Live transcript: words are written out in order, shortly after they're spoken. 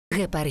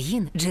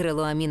Гепаргін –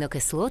 джерело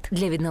амінокислот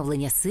для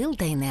відновлення сил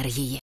та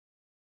енергії.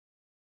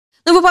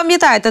 Ну, ви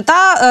пам'ятаєте,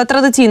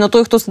 традиційно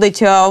той, хто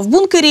сидить в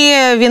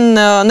бункері, він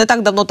не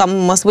так давно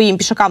там своїм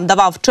пішакам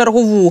давав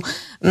чергову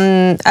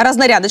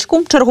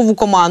рознарядочку, чергову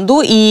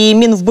команду, і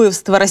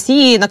Мінвбивств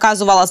Росії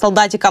наказувала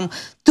солдатикам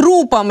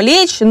трупам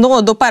лечь,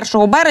 но до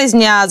 1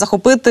 березня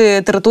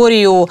захопити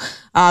територію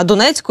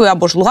Донецької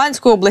або ж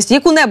Луганської області.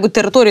 Яку-небудь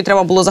територію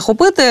треба було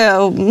захопити,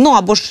 ну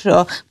або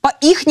ж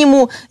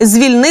по-їхньому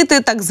звільнити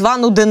так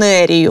звану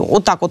ДНРію.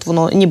 Отак от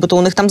воно нібито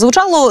у них там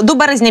звучало. До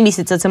березня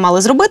місяця це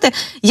мали зробити.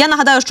 Я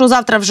нагадаю, що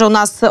завтра вже у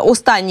нас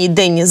останній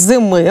день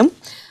зими.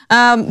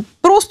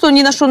 Просто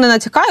ні на що не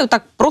натякаю,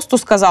 так просто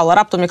сказала.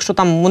 Раптом, якщо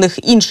там у них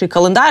інший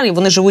календар, і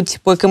вони живуть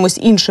по якимось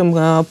іншим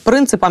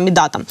принципам і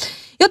датам.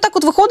 І от так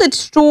от виходить,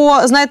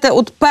 що, знаєте,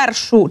 от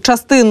першу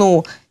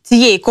частину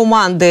цієї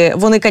команди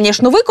вони,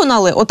 звісно,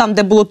 виконали, отам,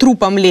 де було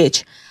трупам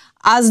лечь,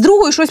 а з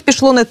другою щось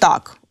пішло не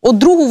так. От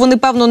другу вони,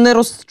 певно, не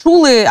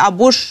розчули,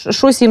 або ж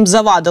щось їм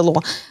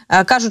завадило.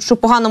 Кажуть, що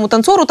поганому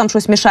танцору там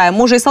щось мішає.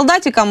 Може, і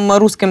солдатикам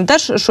руським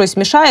теж щось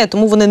мішає,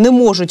 тому вони не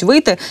можуть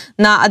вийти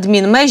на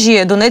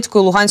адмінмежі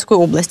Донецької і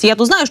Луганської області. Я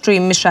то знаю, що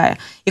їм мішає.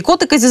 І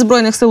котики зі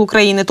Збройних сил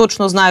України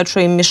точно знають, що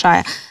їм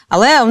мішає.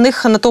 Але в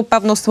них на то,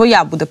 певно,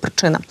 своя буде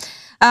причина.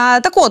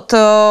 Так от,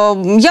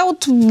 я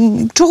от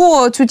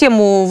чого цю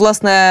тему,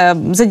 власне,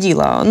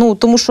 заділа? Ну,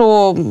 тому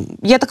що,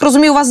 я так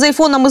розумію, у вас з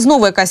айфонами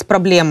знову якась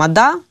проблема,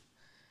 да?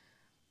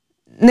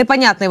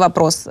 Непонятний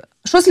вопрос.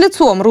 Що з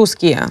лицом,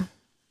 русські?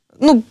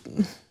 Ну,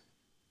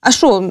 а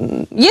що,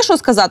 є що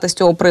сказати з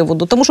цього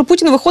приводу? Тому що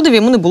Путін виходив,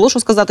 йому не було що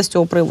сказати з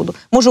цього приводу.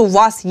 Може, у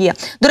вас є.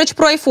 До речі,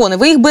 про айфони.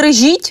 Ви їх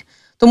бережіть,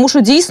 тому що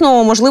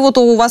дійсно, можливо,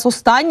 то у вас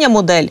остання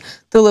модель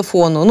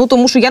телефону. Ну,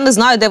 тому що я не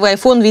знаю, де ви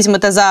айфон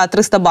візьмете за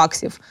 300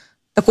 баксів.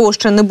 Такого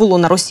ще не було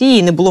на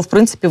Росії, не було, в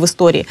принципі, в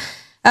історії.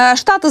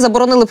 Штати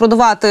заборонили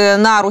продавати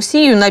на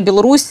Росію, на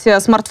Білорусь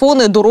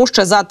смартфони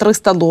дорожче за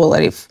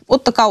 $300.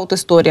 От така от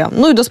історія.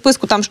 Ну і до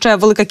списку там ще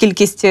велика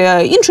кількість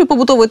іншої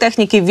побутової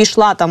техніки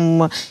ввійшла.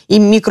 Там і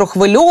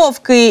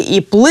мікрохвильовки,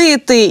 і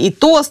плити, і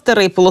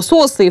тостери, і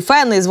пилососи, і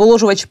фени, і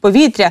зволожувачі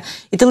повітря,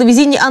 і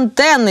телевізійні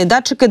антени,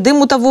 датчики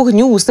диму та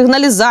вогню,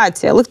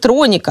 сигналізація,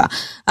 електроніка,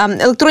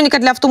 електроніка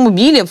для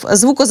автомобілів,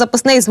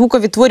 звукозаписне і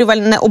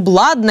звуковідтворювальне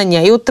обладнання.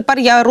 І от тепер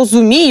я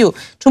розумію,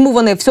 чому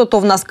вони все то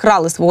в нас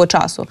крали свого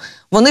часу.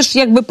 Вони ж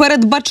якби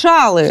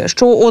передбачали,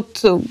 що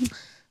от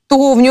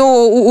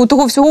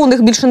того всього у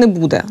них більше не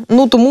буде.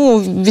 Ну, тому,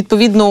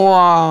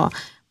 відповідно,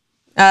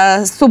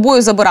 з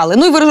собою забирали.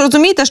 Ну, і ви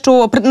розумієте,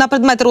 що на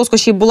предмети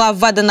розкоші була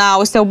введена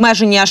ось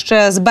обмеження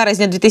ще з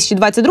березня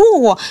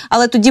 2022-го,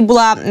 але тоді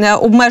було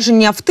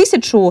обмеження в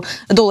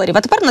 $1000,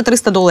 а тепер на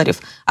 $300.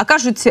 А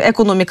кажуть,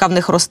 економіка в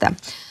них росте.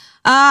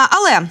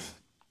 Але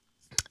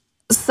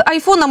з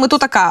айфонами то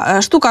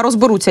така штука,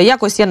 розберуться.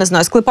 Якось, я не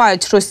знаю,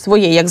 склепають щось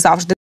своє, як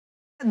завжди.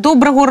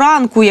 Доброго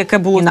ранку, яке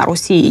було на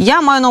Росії.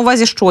 Я маю на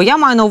увазі що? Я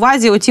маю на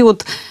увазі оті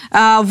от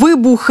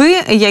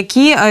вибухи,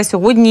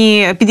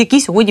 під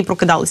які сьогодні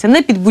прокидалися.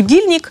 Не під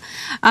будильник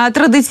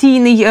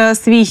традиційний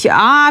свій,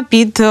 а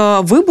під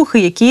вибухи,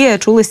 які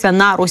чулися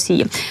на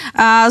Росії.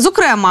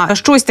 Зокрема,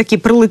 щось таке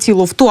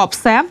прилетіло в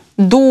Туапсе,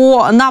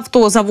 до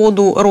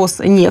нафтозаводу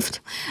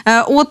 «Роснефть».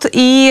 От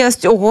і з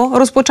цього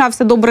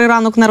розпочався добрий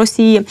ранок на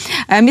Росії.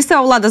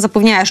 Місцева влада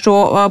запевняє,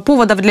 що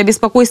поводів для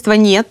безпокойства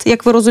нет,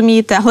 як ви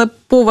розумієте, але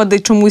поводи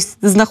чомусь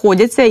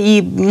знаходяться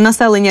і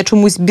населення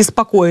чомусь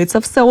безпокоїться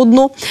все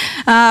одно.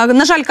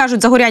 На жаль,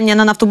 кажуть, загоряння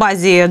на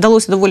нафтобазі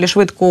вдалося доволі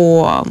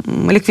швидко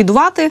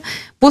ліквідувати.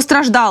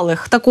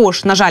 Постраждалих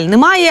також, на жаль,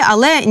 немає,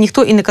 але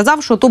ніхто і не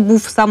казав, що то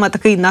був саме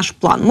такий наш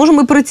план. Може,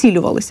 ми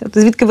прицілювалися,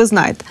 звідки ви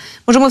знаєте.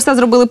 Може, ми все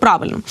зробили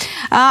правильно.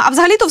 А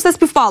взагалі-то все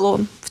співпало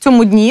в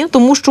цьому дні,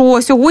 тому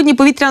що сьогодні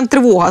повітряна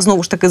тривога,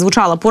 знову ж таки,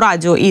 звучала по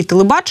радіо і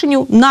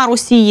телебаченню на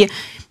Росії.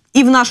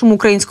 І в нашому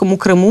українському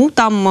Криму,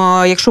 там,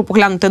 якщо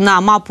поглянути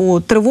на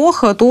мапу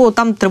тривог, то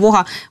там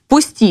тривога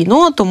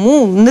постійно,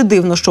 тому не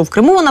дивно, що в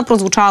Криму вона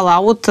прозвучала, а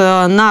от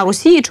на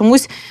Росії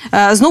чомусь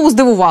знову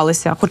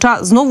здивувалися. Хоча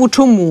знову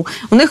чому?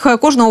 У них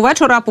кожного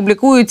вечора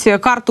публікують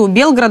карту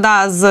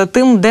Белграда з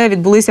тим, де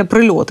відбулися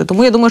прильоти.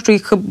 Тому я думаю, що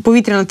їх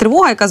повітряна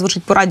тривога, яка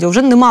звучить по радіо,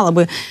 вже не мала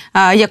би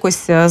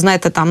якось,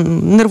 знаєте, там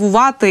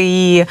нервувати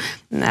і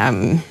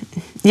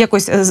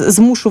якось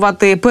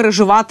змушувати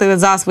переживати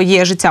за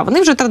своє життя.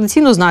 Вони вже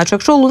традиційно знають, що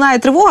якщо лунає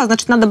тривога,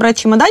 значить треба брати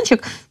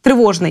чемоданчик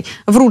тривожний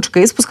в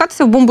ручки і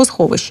спускатися в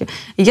бомбосховище.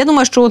 Я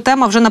думаю, що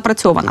тема вже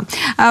напрацьована.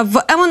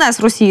 В МНС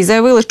Росії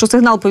заявили, що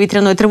сигнал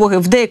повітряної тривоги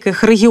в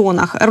деяких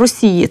регіонах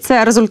Росії –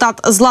 це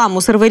результат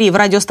зламу серверів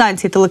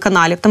радіостанцій,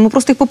 телеканалів. Там ми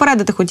просто їх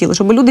попередити хотіли,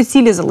 щоб люди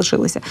цілі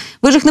залишилися.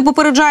 Ви ж їх не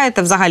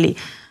попереджаєте взагалі.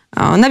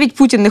 Навіть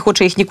Путін не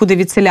хоче їх нікуди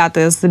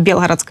відселяти з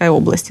Білгородської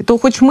області. То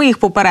хоч ми їх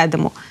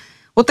попередимо.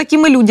 От такі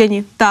ми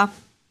людяні,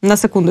 на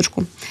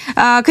секундочку.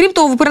 Крім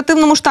того, в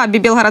оперативному штабі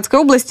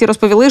Білгородської області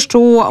розповіли,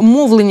 що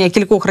мовлення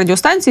кількох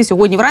радіостанцій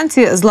сьогодні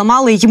вранці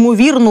зламали,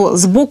 ймовірно,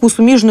 з боку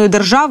суміжної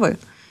держави.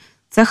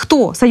 Це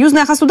хто?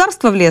 Союзне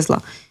государство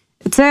влізло?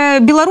 Це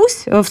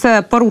Білорусь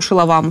все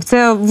порушила вам?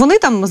 Це вони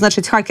там,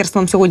 значить,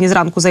 хакерством сьогодні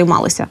зранку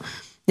займалися?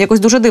 Якось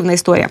дуже дивна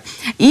історія.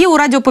 І у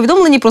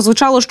радіоповідомленні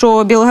прозвучало,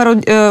 що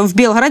в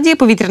Білгороді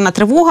повітряна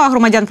тривога,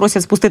 громадян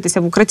просять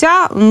спуститися в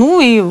укриття.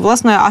 Ну і,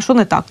 власне, а що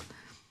не так?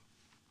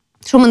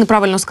 Що ми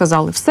неправильно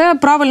сказали? Все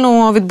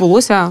правильно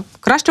відбулося.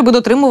 Краще би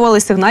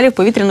дотримувалися сигналів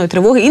повітряної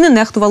тривоги і не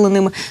нехтували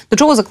ними. До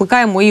чого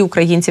закликаємо і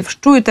українців.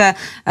 Чуєте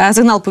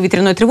сигнал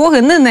повітряної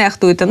тривоги, не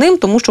нехтуйте ним,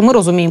 тому що ми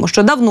розуміємо,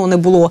 що давно не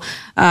було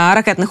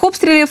ракетних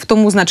обстрілів,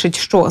 тому, значить,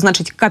 що?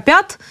 Значить,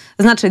 капять,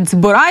 значить,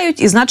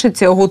 збирають і,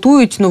 значить,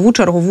 готують нову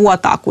чергову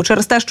атаку.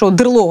 Через те, що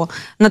ДРЛО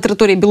на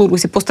території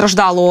Білорусі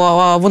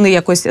постраждало, вони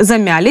якось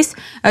замялись.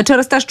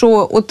 Через те,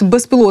 що от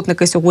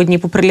безпілотники сьогодні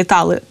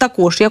поприлітали,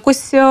 також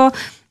якось...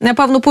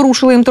 Напевно,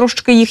 порушили їм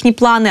трошки їхні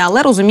плани,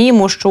 але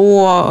розуміємо, що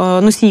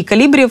носії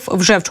калібрів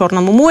вже в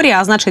Чорному морі,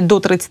 а значить до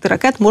 30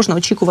 ракет можна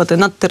очікувати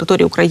над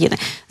територією України.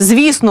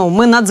 Звісно,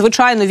 ми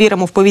надзвичайно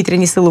віримо в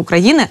повітряні сили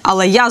України,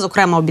 але я,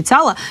 зокрема,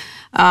 обіцяла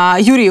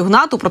Юрію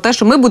Гнату про те,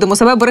 що ми будемо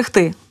себе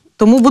берегти.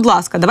 Тому, будь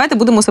ласка, давайте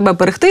будемо себе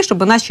берегти,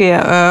 щоб наші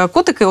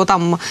котики,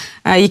 отам,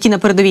 які на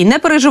передовій, не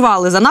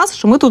переживали за нас,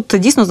 що ми тут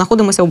дійсно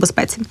знаходимося у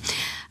безпеці.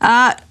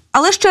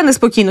 Але ще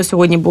неспокійно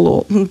сьогодні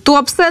було.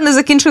 То все не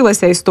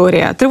закінчилася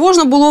історія.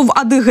 Тривожно було в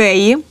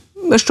Адигеї,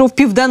 що в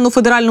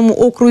Південно-федеральному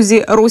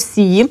окрузі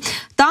Росії.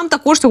 Там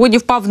також сьогодні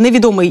впав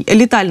невідомий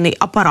літальний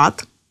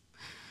апарат.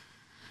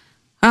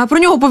 Про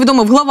нього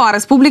повідомив глава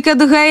Республіки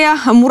Адигея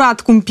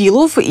Мурат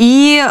Кумпілов.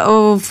 І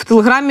в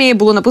телеграмі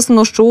було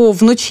написано, що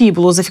вночі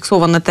було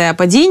зафіксоване те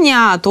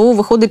падіння, то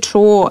виходить,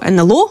 що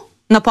НЛО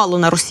напало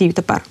на Росію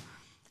тепер.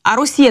 А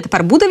Росія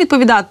тепер буде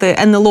відповідати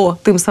НЛО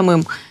тим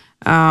самим?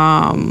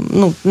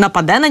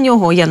 Нападе на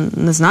нього, я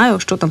не знаю,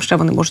 що там ще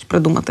вони можуть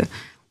придумати.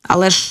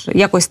 Але ж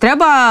якось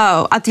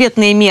треба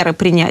відповідні міри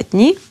прийняти,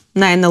 ні?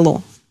 На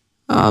НЛО.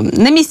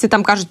 На місці,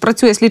 там, кажуть,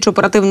 працює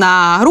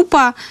слідчо-оперативна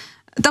група,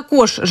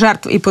 також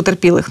жертв і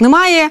потерпілих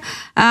немає.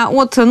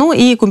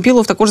 І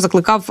Кумпілов також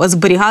закликав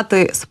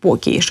зберігати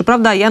спокій.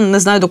 Щоправда, я не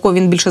знаю, до кого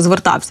він більше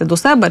звертався, до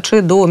себе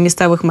чи до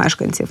місцевих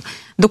мешканців.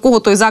 До кого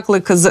той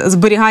заклик з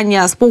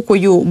зберігання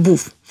спокою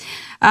був.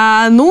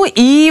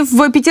 І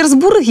в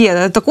Петербурзі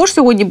також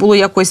сьогодні було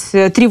якось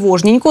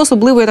тривожнєнько,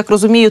 особливо, я так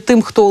розумію,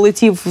 тим, хто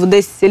летів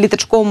десь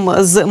літачком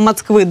з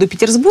Москви до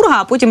Петербурга,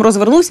 а потім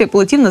розвернувся і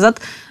полетів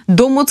назад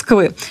до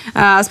Москви.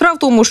 Справа в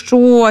тому,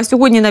 що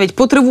сьогодні навіть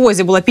по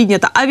тривозі була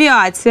піднята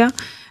авіація.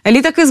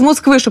 Літаки з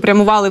Москви, що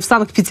прямували в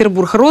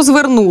Санкт-Петербург,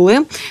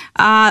 розвернули.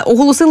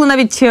 Оголосили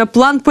навіть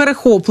план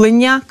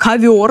перехоплення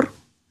 «Ковер».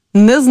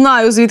 Не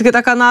знаю, звідки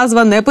така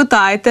назва, не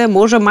питайте.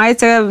 Може,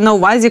 мається на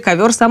увазі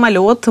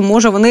ковер-самольот,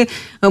 може, вони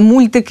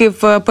мультики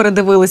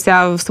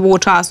передивилися свого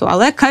часу,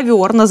 але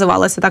ковер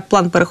називалося так,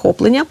 план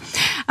перехоплення.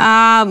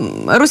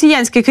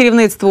 Росіянське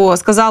керівництво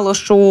сказало,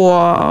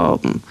 що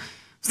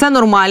все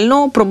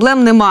нормально,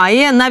 проблем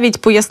немає.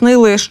 Навіть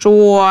пояснили,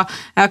 що,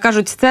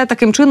 кажуть, це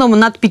таким чином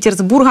над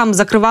Петербургом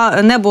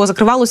небо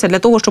закривалося для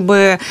того, щоб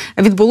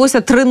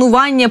відбулося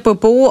тренування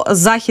ППО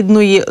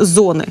західної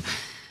зони.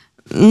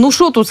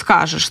 Що тут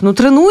скажеш?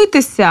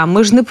 Тренуйтеся,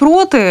 ми ж не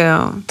проти.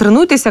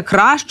 Тренуйтеся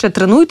краще,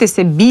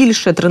 тренуйтеся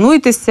більше,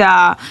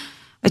 тренуйтеся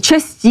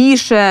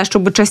частіше,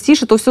 щоб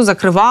частіше то все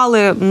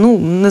закривали,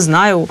 не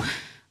знаю,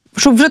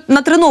 щоб вже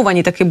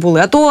натреновані таки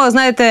були. А то,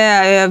 знаєте,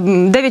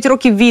 9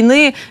 років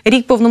війни,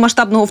 рік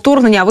повномасштабного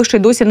вторгнення, а ви ще й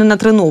досі не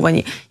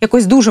натреновані.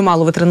 Якось дуже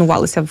мало ви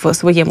тренувалися в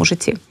своєму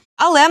житті.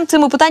 Але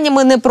цими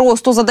питаннями не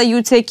просто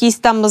задаються якісь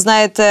там,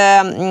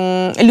 знаєте,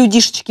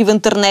 людішечки в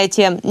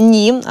інтернеті.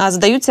 Ні, а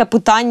задаються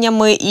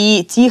питаннями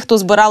і ті, хто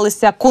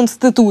збиралися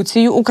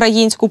Конституцію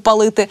українську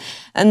палити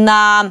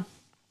на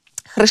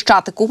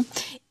Хрещатику.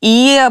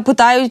 І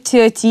питають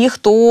ті,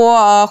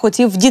 хто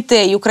хотів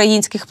дітей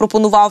українських,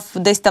 пропонував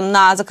десь там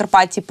на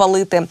Закарпатті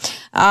палити.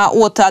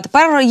 А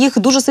тепер їх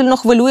дуже сильно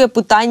хвилює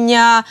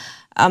питання,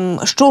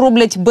 что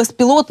роблять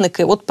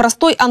беспилотники. Вот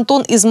простой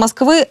Антон из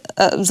Москвы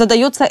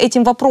задается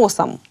этим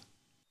вопросом.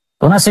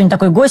 У нас сегодня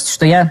такой гость,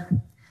 что я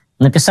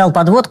написал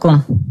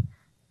подводку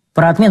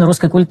про отмену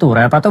русской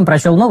культуры, а потом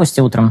прочел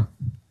новости утром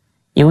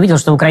и увидел,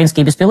 что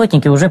украинские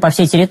беспилотники уже по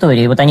всей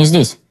территории. Вот они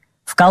здесь,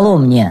 в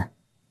Коломне,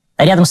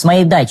 рядом с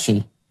моей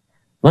дачей.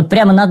 Вот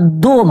прямо над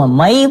домом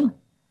моим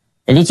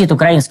летит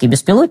украинский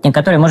беспилотник,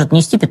 который может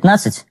нести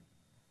 15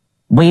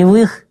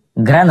 боевых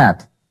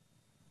гранат.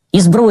 И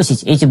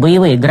сбросить эти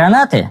боевые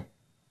гранаты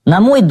на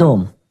мой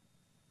дом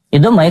и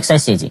дом моих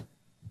соседей.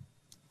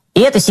 И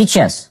это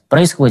сейчас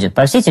происходит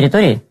по всей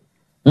территории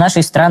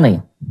нашей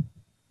страны.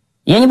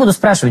 Я не буду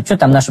спрашивать, что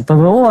там наше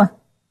ПВО.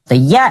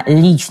 Я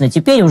лично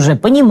теперь уже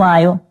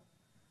понимаю,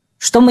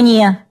 что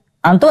мне,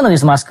 Антону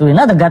из Москвы,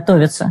 надо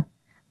готовиться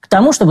к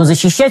тому, чтобы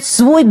защищать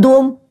свой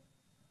дом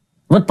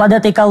вот под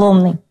этой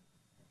Коломной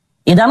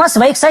и дома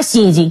своих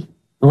соседей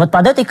вот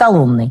под этой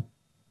Коломной.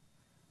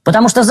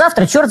 Потому что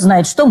завтра черт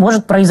знает, что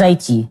может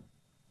произойти.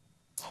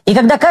 И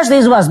когда каждый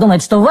из вас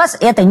думает, что вас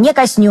это не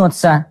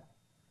коснется,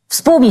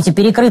 вспомните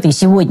перекрытый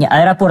сегодня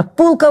аэропорт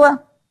Пулково,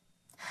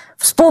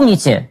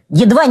 вспомните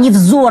едва не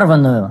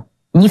взорванную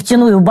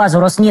нефтяную базу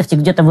Роснефти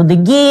где-то в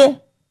Адыгее,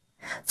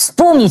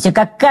 Вспомните,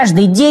 как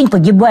каждый день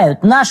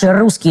погибают наши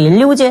русские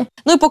люди.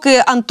 Ну і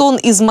поки Антон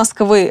із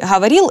Москви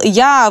говорив,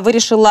 я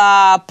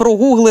вирішила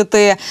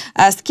прогуглити,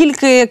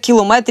 скільки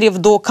кілометрів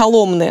до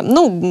Коломни.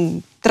 Ну,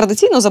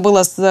 традиційно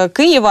забила з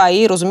Києва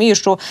і розумію,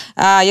 що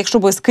якщо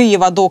би з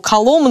Києва до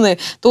Коломни,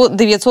 то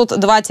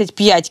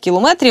 925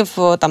 кілометрів,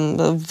 там,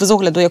 з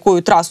огляду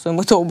якою трасою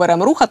ми то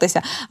оберемо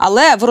рухатися.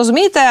 Але, ви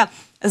розумієте,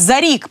 за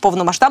рік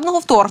повномасштабного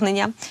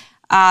вторгнення,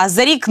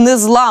 за рік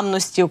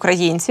незламності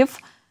українців,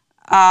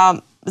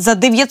 за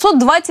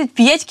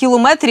 925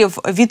 кілометрів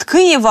від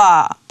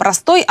Києва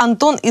простой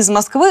Антон із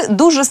Москви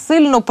дуже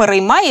сильно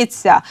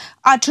переймається,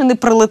 а чи не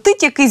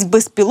прилетить якийсь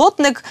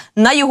безпілотник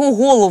на його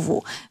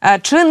голову?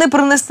 Чи не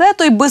принесе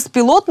той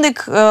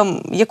безпілотник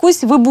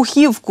якусь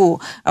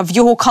вибухівку в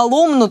його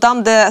Коломну,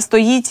 там, де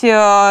стоїть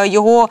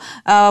його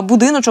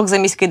будиночок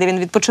заміський, де він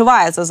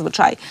відпочиває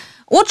зазвичай?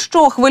 От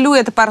що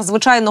хвилює тепер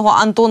звичайного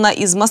Антона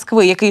із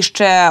Москви, який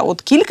ще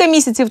от кілька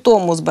місяців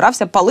тому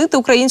збирався палити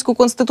українську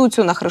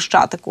конституцію на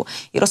Хрещатику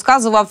і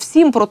розказував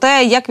всім про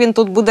те, як він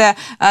тут буде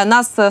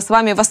нас з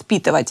вами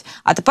воспитувати.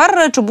 А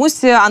тепер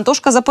чомусь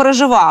Антошка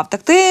запереживав.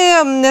 Так ти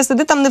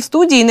сиди там не в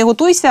студії, не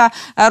готуйся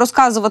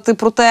розказувати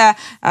про те,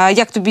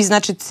 як тобі,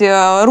 значить,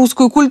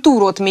 руську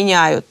культуру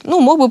отміняють. Ну,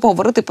 мог би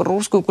поговорити про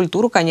руську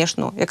культуру,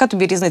 звісно. Яка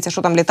тобі різниця,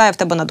 що там літає в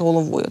тебе над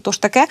головою? Тож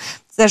таке,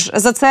 це ж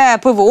за це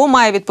ПВО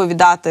має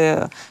відповідати,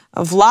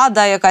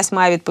 влада якась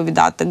має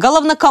відповідати,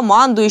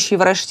 головнокомандуючий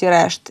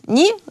врешті-решт.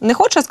 Ні, не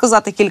хоче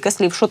сказати кілька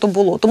слів, що то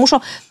було. Тому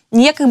що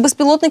ніяких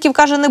безпілотників,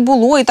 каже, не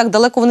було, і так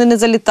далеко вони не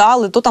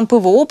залітали. То там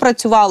ПВО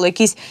працювало,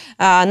 якісь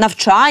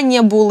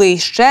навчання були,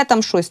 ще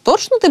там щось.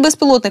 Точно ти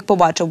безпілотник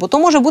побачив? Бо то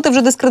може бути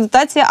вже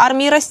дискредитація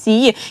армії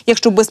Росії,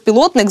 якщо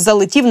безпілотник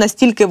залетів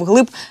настільки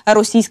вглиб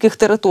російських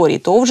територій.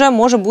 То вже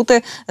може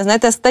бути,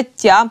 знаєте,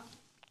 стаття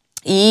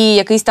і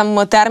якийсь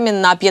там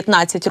термін на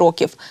 15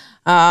 років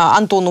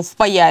Антону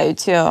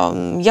впаяють.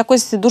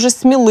 Якось дуже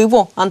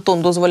сміливо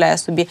Антон дозволяє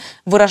собі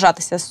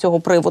виражатися з цього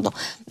приводу.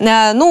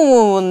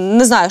 Ну,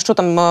 не знаю, що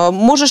там.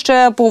 Може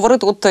ще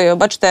поговорити, от,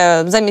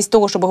 бачите, замість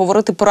того, щоб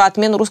говорити про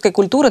відміну руської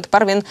культури,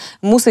 тепер він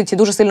мусить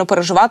дуже сильно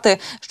переживати,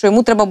 що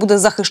йому треба буде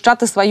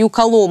захищати свою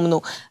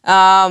Коломну.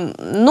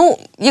 Ну,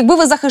 якби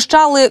ви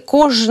захищали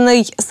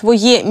кожне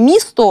своє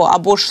місто,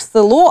 або ж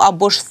село,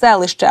 або ж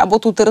селище, або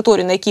ту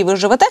територію, на якій ви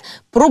живете,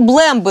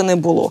 проблем би не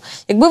було.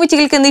 Якби ви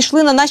тільки не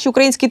йшли на наші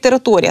українські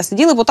території,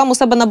 сиділи бо там у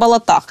себе на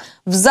болотах,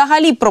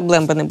 взагалі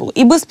проблем би не було.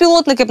 І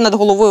безпілотники б над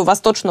головою у вас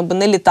точно би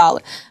не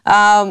літали.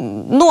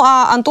 Ну,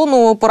 а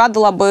Антону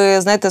порадила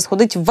би, знаєте,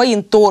 сходити в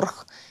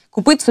воєнторг,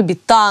 купити собі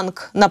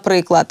танк,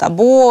 наприклад,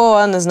 або,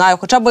 не знаю,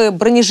 хоча б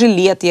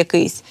бронежилет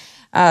якийсь.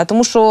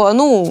 Тому що,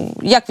 ну,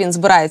 як він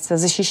збирається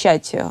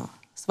захищати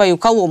свою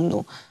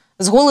Коломну?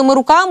 З голими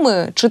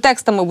руками чи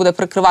текстами буде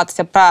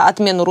прикриватися про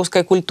відміну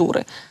руської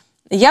культури?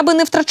 Я би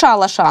не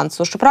втрачала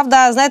шансу.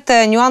 Щоправда,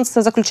 знаєте, нюанс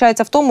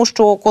заключається в тому,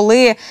 що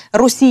коли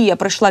Росія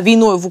прийшла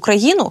війною в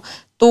Україну,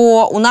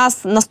 то у нас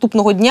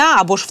наступного дня,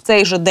 або ж в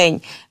цей же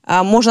день,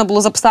 можна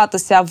було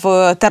записатися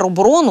в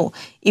тероборону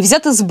і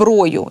взяти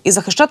зброю, і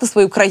захищати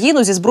свою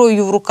країну зі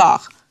зброєю в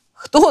руках.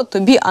 Хто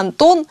тобі,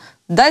 Антон,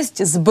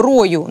 дасть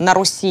зброю на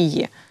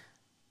Росії?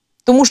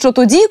 Тому що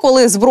тоді,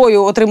 коли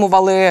зброю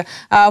отримували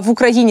в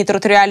Україні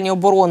територіальні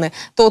оборони,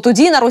 то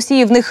тоді на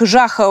Росії в них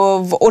жах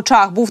в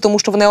очах був, тому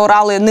що вони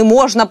орали, не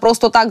можна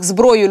просто так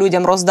зброю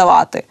людям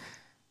роздавати.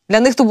 Для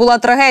них то була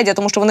трагедія,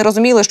 тому що вони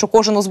розуміли, що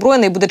кожен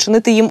озброєний буде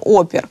чинити їм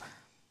опір.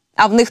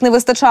 А в них не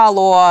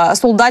вистачало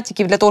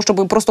солдатиків для того,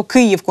 щоб просто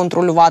Київ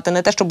контролювати,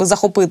 не те, щоб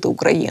захопити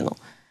Україну.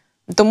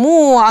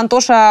 Тому,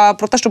 Антоша,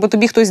 про те, щоб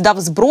тобі хтось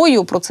дав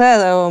зброю, про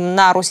це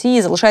на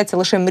Росії залишається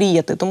лише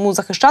мріяти. Тому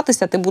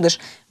захищатися ти будеш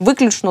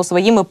виключно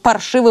своїми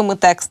паршивими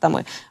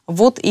текстами.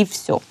 Вот і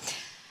все.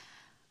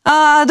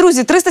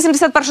 Друзі,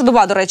 371-ша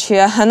доба, до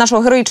речі,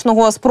 нашого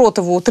героїчного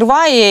спротиву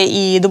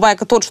триває, і доба,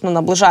 яка точно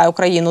наближає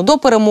Україну до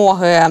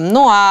перемоги.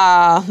 Ну,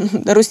 а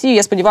Росію,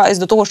 я сподіваюся,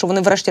 до того, що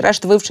вони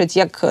врешті-решт вивчать,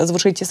 як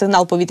звучить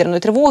сигнал повітряної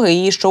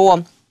тривоги, і що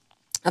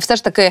все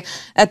ж таки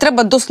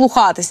треба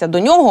дослухатися до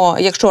нього.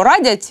 Якщо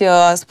радять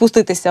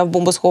спуститися в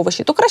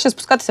бомбосховище, то краще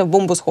спускатися в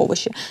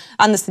бомбосховище,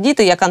 а не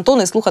сидіти, як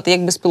Антон, і слухати,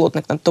 як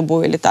безпілотник над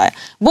тобою літає.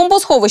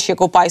 Бомбосховище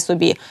копай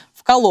собі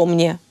в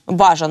Коломні,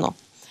 бажано.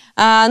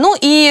 Ну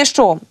і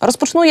що?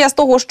 Розпочну я з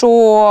того, що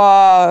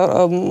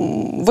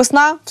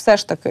весна все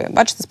ж таки.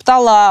 Бачите,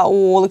 спитала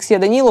у Олексія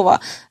Данілова,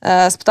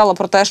 спитала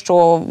про те,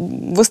 що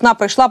весна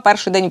прийшла,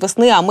 перший день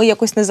весни, а ми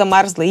якось не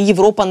замерзли, і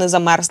Європа не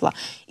замерзла.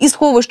 І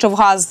сховища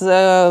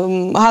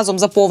газом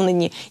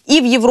заповнені,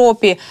 і в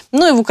Європі,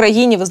 ну і в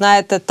Україні, ви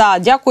знаєте,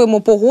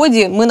 дякуємо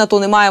погоді, ми на то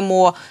не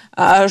маємо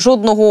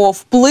жодного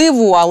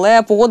впливу,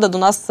 але погода до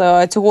нас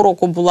цього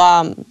року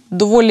була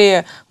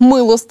доволі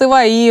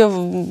милостива і,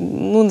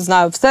 ну не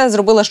знаю, все все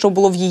зробила, що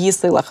було в її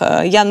силах.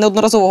 Я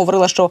неодноразово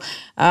говорила, що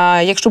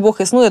якщо Бог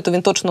існує, то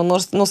він точно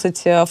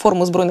носить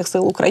форму Збройних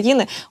сил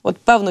України. От,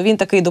 певно, він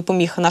такий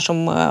допоміг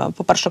нашим,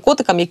 по-перше,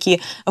 котикам,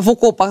 які в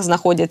окопах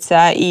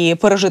знаходяться і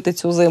пережити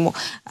цю зиму,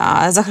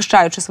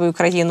 захищаючи свою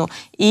країну.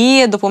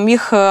 І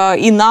допоміг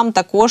і нам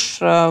також.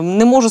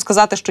 Не можу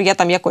сказати, що я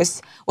там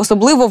якось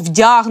особливо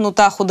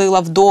вдягнута ходила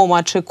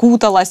вдома чи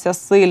куталася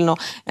сильно.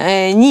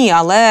 Ні,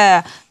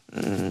 але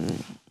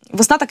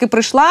весна таки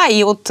прийшла,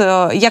 і от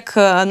як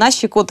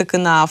наші котики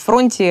на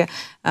фронті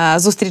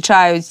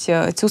зустрічають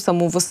цю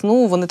саму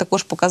весну, вони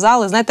також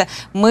показали. Знаєте,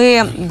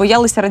 ми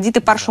боялися радіти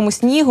першому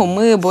снігу,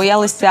 ми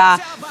боялися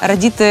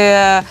радіти,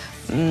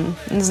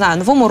 не знаю,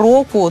 Новому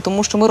року,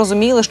 тому що ми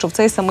розуміли, що в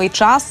цей самий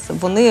час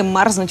вони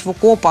мерзнуть в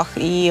окопах,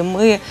 і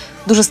ми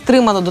дуже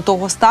стримано до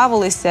того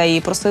ставилися і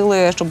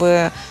просили, щоб,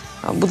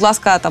 будь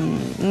ласка, там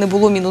не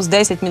було мінус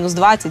 10, мінус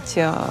 20,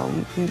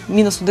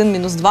 мінус 1,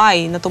 мінус 2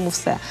 і на тому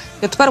все.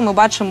 І от тепер ми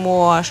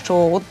бачимо, що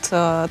от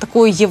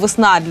такою є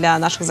весна для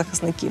наших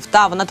захисників.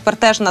 Та, вона тепер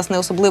теж нас не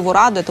особливо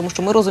радує, тому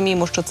що ми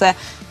розуміємо, що це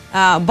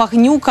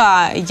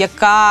багнюка,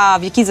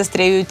 в якій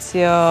застряють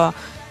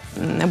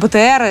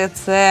БТРи,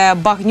 це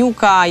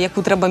багнюка,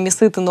 яку треба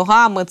місити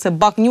ногами, це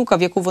багнюка,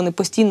 в яку вони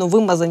постійно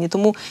вимазані.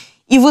 Тому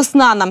і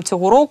весна нам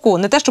цього року,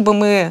 не те, щоб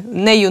ми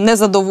нею не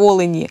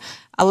задоволені,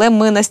 але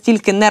ми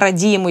настільки не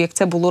радіємо, як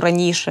це було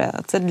раніше.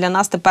 Це для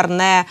нас тепер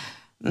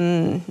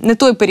не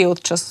той період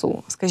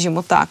часу,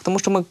 скажімо так. Тому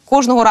що ми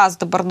кожного разу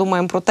тепер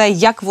думаємо про те,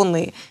 як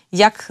вони,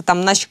 як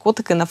там наші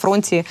котики на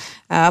фронті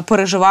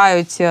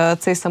переживають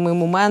цей самий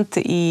момент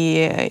і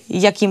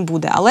як їм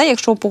буде. Але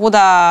якщо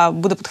погода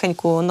буде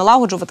потихеньку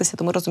налагоджуватися,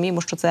 то ми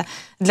розуміємо, що це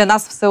для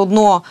нас все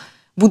одно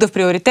буде в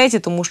пріоритеті,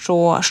 тому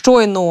що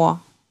щойно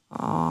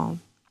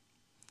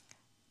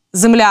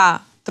земля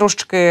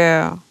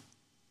трошки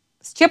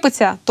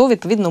щепиться, то,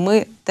 відповідно,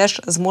 ми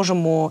теж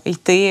зможемо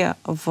йти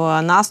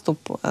в наступ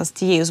з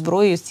тією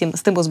зброєю,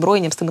 з тим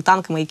озброєнням, з тими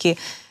танками, які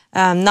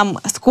нам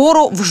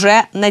скоро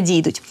вже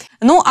надійдуть.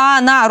 Ну,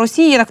 а на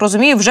Росії, я так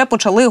розумію, вже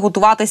почали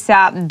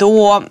готуватися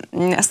до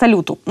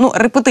салюту. Ну,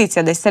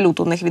 репетиція десь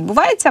салюту у них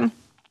відбувається.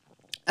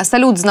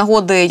 Салют з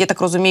нагоди, я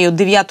так розумію,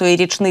 9-ї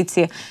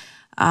річниці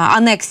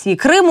анексії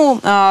Криму.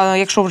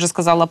 Якщо вже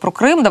сказала про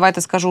Крим,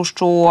 давайте скажу,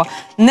 що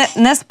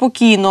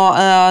неспокійно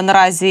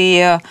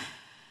наразі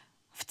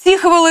в ці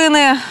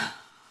хвилини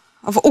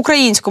в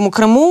українському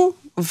Криму,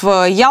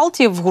 в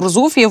Ялті, в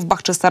Гурзуфі, в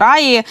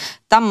Бахчисараї.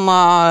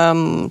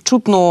 Там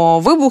чутно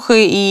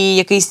вибухи і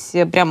якийсь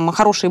прям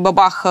хороший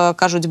бабах,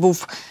 кажуть,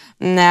 був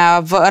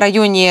в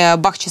районі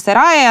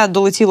Бахчисарая,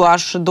 долетіло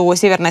аж до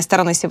северної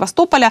сторони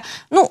Севастополя.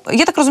 Ну,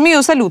 я так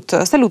розумію,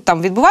 салют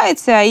там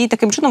відбувається, і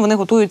таким чином вони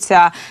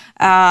готуються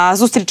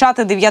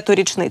зустрічати 9-ту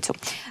річницю.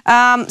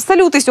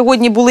 Салюти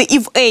сьогодні були і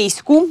в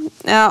Ейську.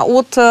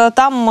 От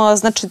там,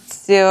 значить,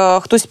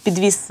 хтось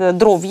підвіз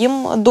дров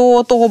їм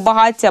до того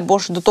багаття, або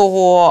ж до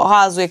того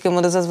газу, яким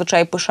вони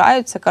зазвичай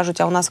пишаються.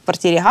 Кажуть, а у нас в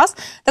квартирі газ.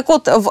 Так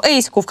от, в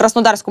Ейську, в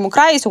Краснодарському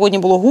краї, сьогодні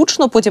було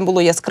гучно, потім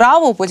було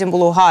яскраво, потім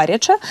було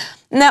гаряче.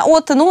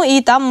 От, ну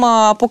і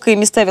там, поки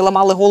місцеві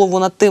ламали голову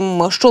над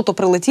тим, що то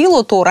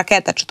прилетіло, то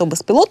ракета чи то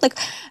безпілотник,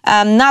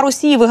 на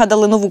Росії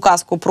вигадали нову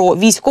казку про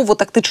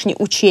військово-тактичні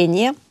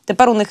учення.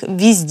 Тепер у них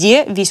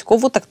везде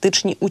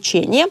військово-тактичні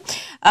учення.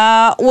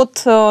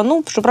 От,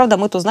 ну, щоправда,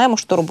 ми то знаємо,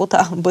 що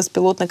робота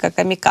безпілотника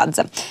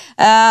камікадзе.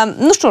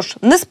 Ну що ж,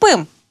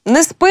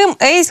 не спим,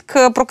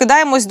 Ейськ,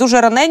 прокидаємось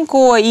дуже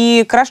раненько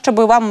і краще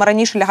би вам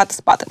раніше лягати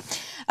спати.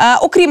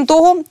 Окрім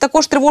того,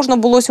 також тривожно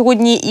було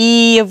сьогодні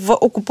і в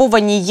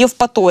окупованій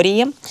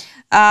Євпаторії.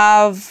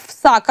 В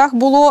Саках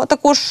було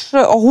також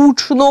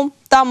гучно.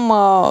 Там,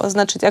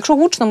 значить, якщо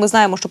гучно, ми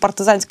знаємо, що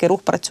партизанський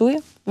рух працює.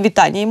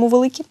 Вітання йому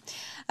великі.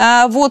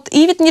 От.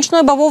 І від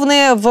нічної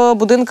бавовни в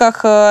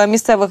будинках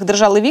місцевих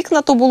держали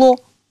вікна, то було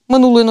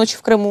минулої ночі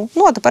в Криму.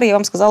 Ну, а тепер я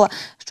вам сказала,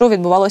 що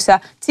відбувалося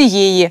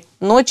цієї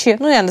ночі.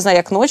 Ну, я не знаю,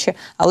 як ночі,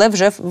 але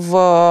вже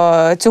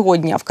цього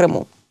дня в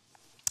Криму.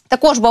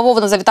 Також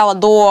бавовна завітала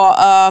до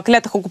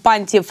клятих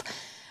окупантів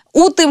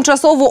у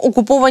тимчасово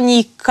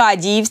окупованій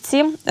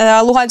Кадіївці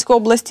Луганської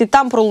області.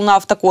 Там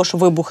пролунав також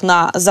вибух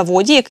на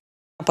заводі, який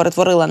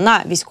перетворила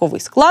на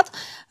військовий склад.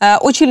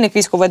 Очільник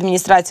військової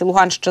адміністрації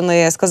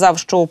Луганщини сказав,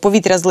 що в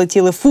повітря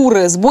злетіли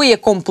фури з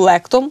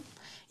боєкомплектом.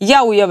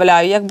 Я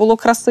уявляю, як було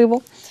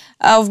красиво.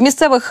 В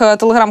місцевих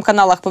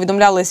телеграм-каналах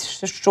повідомляли,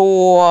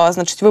 що,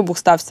 значить, вибух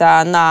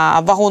стався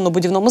на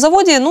вагонно-будівному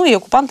заводі, ну і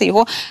окупанти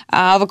його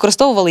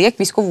використовували як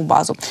військову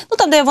базу. Ну,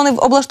 там, де вони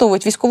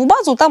облаштовують військову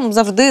базу, там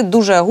завжди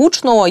дуже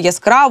гучно,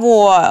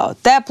 яскраво,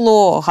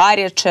 тепло,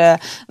 гаряче,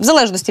 в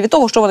залежності від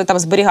того, що вони там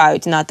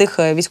зберігають на тих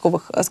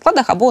військових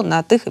складах або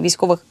на тих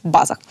військових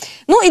базах.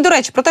 Ну і, до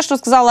речі, про те, що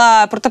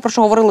сказала, про те, про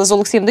що говорили з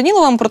Олексієм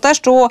Даніловим, про те,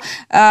 що,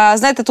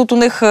 знаєте, тут у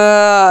них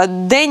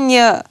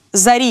день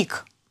за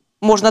рік.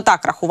 Можна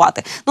так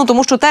рахувати. Ну,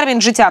 тому що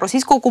термін життя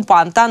російського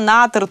окупанта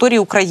на території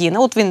України,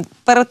 от він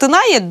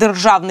перетинає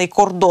державний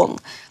кордон,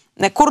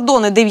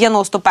 кордони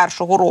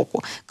 91-го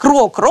року,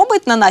 крок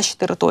робить на нашій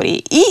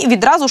території і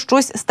відразу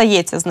щось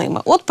стається з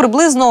ними. От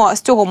приблизно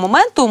з цього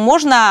моменту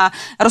можна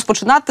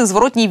розпочинати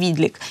зворотній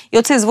відлік. І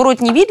оцей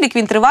зворотній відлік,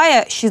 він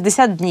триває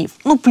 60 днів,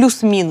 ну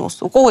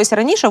плюс-мінус. У когось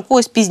раніше, у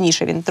когось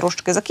пізніше він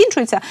трошки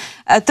закінчується.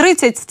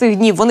 30 з цих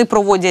днів вони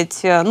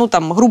проводять, ну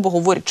там, грубо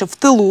говорячи, в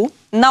тилу,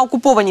 на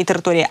окупованій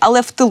території,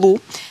 але в тилу.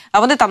 А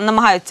вони там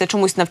намагаються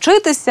чомусь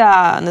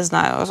навчитися, не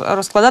знаю,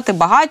 розкладати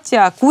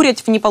багаття,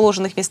 курять в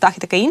неположених містах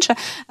і таке інше.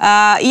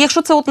 І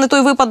якщо це от не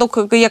той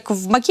випадок, як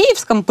в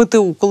Макіївському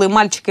ПТУ, коли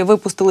мальчики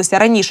випустилися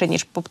раніше,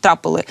 ніж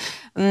потрапили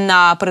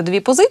на передові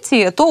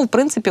позиції, то, в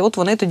принципі, от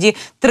вони тоді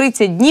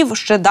 30 днів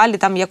ще далі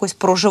там якось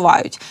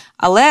проживають.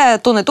 Але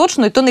то не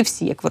точно і то не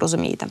всі, як ви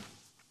розумієте.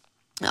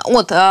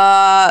 От,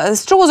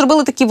 з чого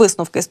зробили такі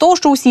висновки? З того,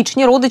 що у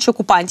січні родичі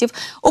окупантів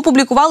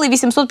опублікували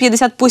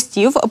 850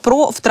 постів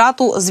про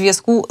втрату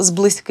зв'язку з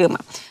близькими.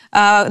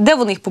 Де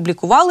вони їх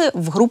публікували?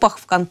 В групах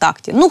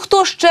ВКонтакті. Ну,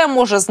 хто ще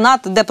може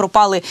знати, де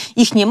пропали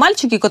їхні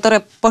мальчики, які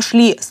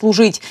пішли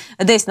служити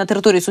десь на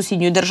території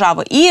сусідньої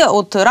держави, і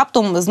от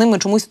раптом з ними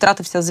чомусь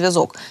втратився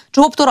зв'язок.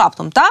 Чого б то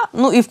раптом, та?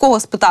 Ну, і в кого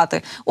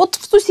спитати? От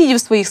в сусідів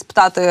своїх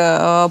спитати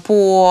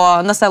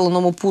по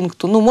населеному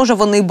пункту. Ну, може,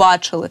 вони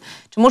бачили,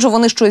 чи може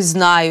вони щось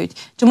знають,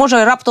 чи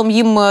може раптом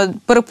їм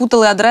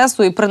перепутали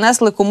адресу і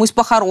принесли комусь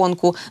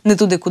похоронку не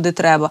туди, куди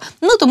треба.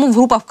 Ну, тому в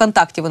групах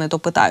ВКонтакті вони то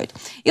питають.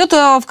 І от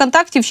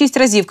ВКонтакті в 6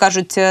 разів,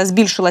 кажуть,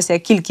 збільшилася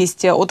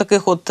кількість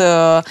отаких от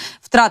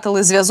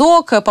втратили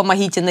зв'язок,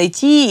 помогіть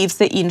знайти і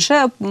все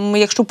інше,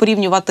 якщо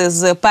порівнювати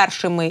з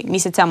першими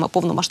місяцями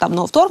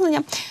повномасштабного вторгнення.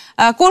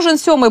 Кожен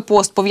 7-й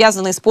пост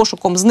пов'язаний з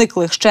пошуком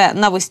зниклих ще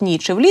навесні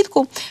чи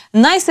влітку.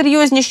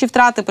 Найсерйозніші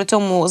втрати при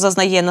цьому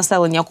зазнає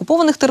населення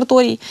окупованих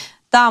територій.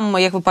 Там,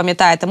 як ви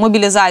пам'ятаєте,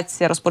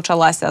 мобілізація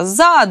розпочалася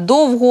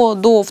задовго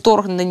до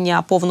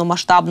вторгнення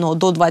повномасштабного,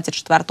 до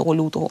 24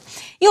 лютого.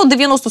 І от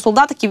 90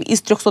 солдатиків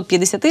із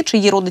 350,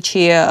 чиї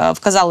родичі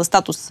вказали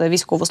статус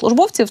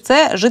військовослужбовців,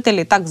 це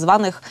жителі так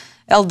званих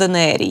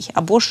ЛДНРій,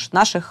 або ж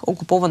наших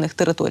окупованих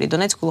територій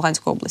Донецької,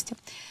 Луганської області.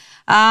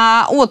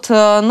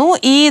 Ну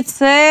і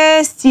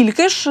це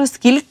стільки ж,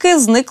 скільки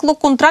зникло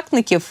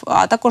контрактників,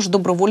 а також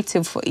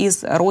добровольців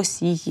із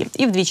Росії.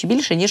 І вдвічі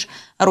більше, ніж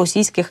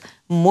російських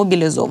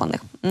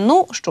мобілізованих.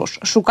 Ну що ж,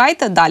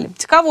 шукайте далі.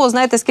 Цікаво,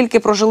 знаєте, скільки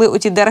прожили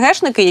оті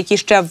ДРГшники, які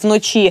ще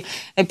вночі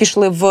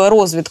пішли в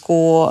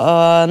розвідку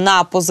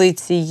на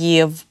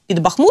позиції під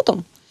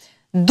Бахмутом.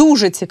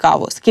 Дуже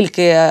цікаво,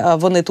 скільки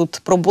вони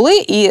тут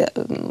пробули і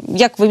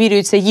як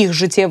вимірюється їх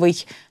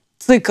життєвий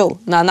цикл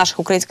на наших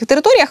українських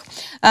територіях,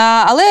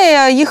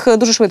 але їх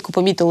дуже швидко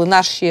помітили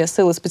наші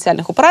сили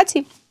спеціальних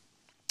операцій.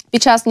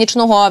 Під час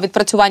нічного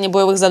відпрацювання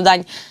бойових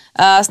завдань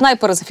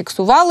снайпери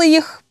зафіксували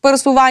їх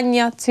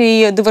пересування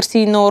цієї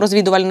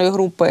диверсійно-розвідувальної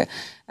групи.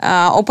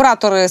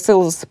 Оператори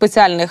сил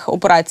спеціальних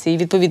операцій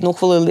відповідно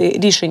ухвалили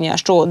рішення,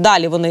 що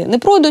далі вони не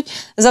пройдуть,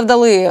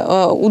 завдали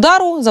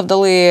удару,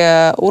 завдали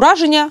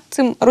ураження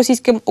цим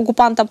російським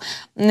окупантам,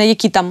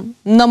 які там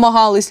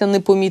намагалися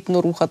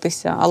непомітно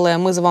рухатися, але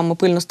ми за вами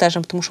пильно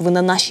стежимо, тому що ви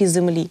на нашій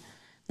землі.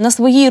 На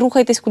своїй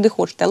рухайтесь куди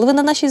хочете, але ви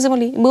на нашій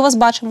землі, ми вас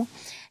бачимо.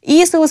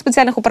 І сили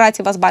спеціальних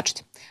операцій вас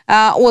бачать.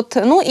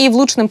 Ну і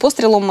влучним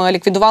пострілом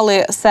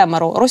ліквідували 7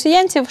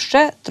 росіянців,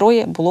 ще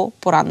 3 було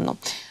поранено.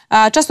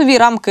 Часові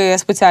рамки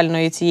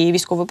спеціальної цієї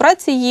військової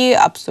операції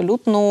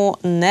абсолютно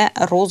не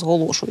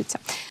розголошуються.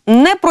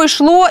 Не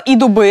пройшло і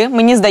доби,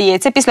 мені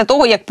здається, після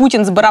того, як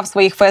Путін збирав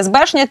своїх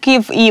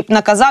ФСБшників і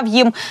наказав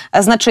їм,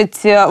 значить,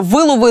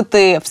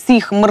 виловити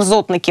всіх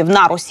мерзотників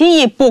на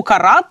Росії,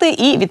 покарати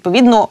і,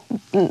 відповідно,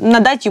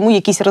 надати йому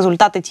якісь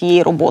результати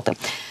тієї роботи.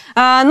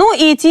 Ну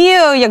і ті,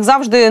 як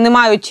завжди, не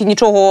мають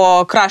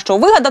нічого кращого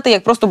вигадати,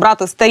 як просто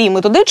брати старі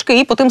методички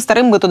і по тим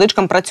старим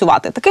методичкам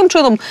працювати. Таким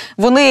чином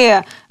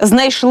вони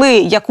знайшли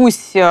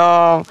якусь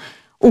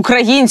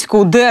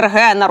українську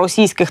ДРГ на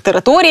російських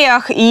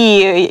територіях,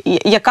 і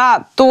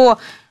яка то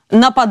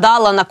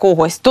нападала на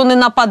когось, то не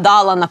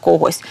нападала на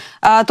когось,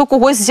 то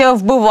когось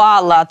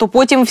вбивала, то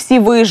потім всі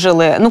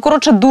вижили. Ну,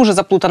 коротше, дуже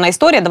заплутана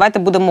історія, давайте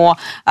будемо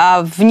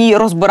в ній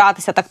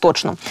розбиратися так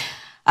точно.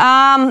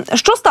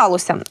 Що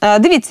сталося?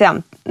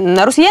 Дивіться,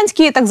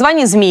 росіянські так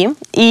звані ЗМІ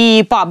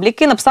і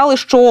пабліки написали,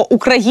 що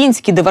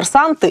українські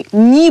диверсанти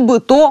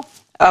нібито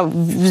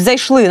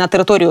зайшли на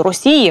територію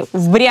Росії,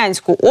 в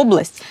Брянську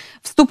область,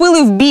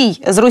 вступили в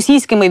бій з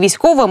російськими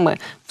військовими,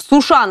 в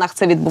Сушанах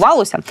це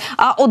відбувалося,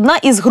 а одна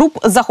із груп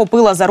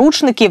захопила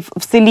заручників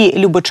в селі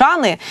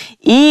Любичани,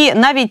 і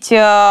навіть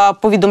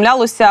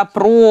повідомлялося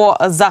про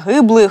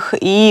загиблих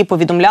і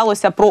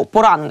повідомлялося про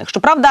поранених.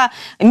 Щоправда,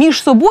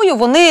 між собою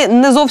вони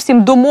не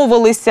зовсім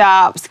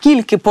домовилися,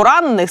 скільки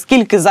поранених,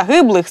 скільки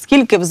загиблих,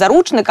 скільки в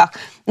заручниках.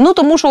 Ну,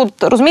 тому що,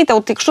 от, розумієте,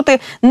 от якщо ти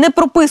не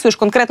прописуєш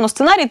конкретно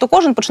сценарій, то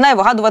кожен починає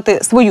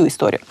вигадувати свою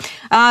історію.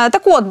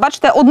 Так от,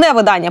 бачите, одне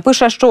видання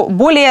пише, що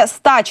более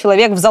 100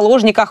 человек в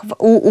заложниках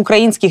у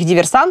украинских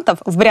диверсантов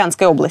в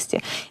Брянской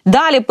области.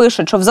 Далее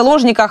пишет, что в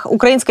заложниках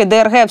украинской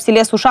ДРГ в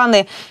селе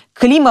Сушаны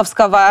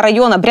Климовского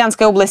района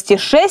Брянской области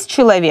 6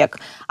 человек,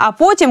 а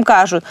потім,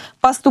 кажуть,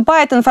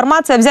 поступает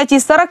информация о взятии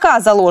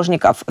 40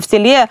 заложников в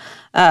селе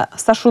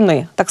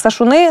Сашуни. Так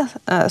Сашуни,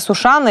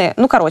 Сушани,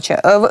 ну,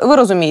 коротше, ви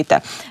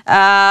розумієте.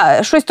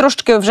 Щось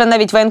трошки вже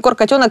навіть воєнкор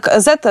Катьонок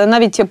Z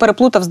навіть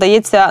переплутав,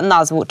 здається,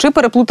 назву. Чи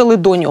переплутали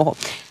до нього.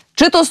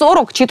 Чи то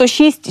 40, чи то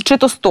 6, чи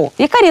то 100.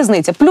 Яка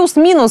різниця?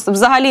 Плюс-мінус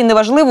взагалі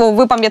неважливо.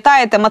 Ви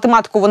пам'ятаєте,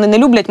 математику вони не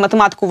люблять,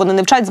 математику вони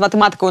не вчать, з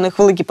математикою у них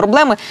великі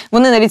проблеми.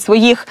 Вони навіть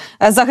своїх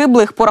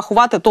загиблих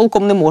порахувати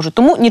толком не можуть.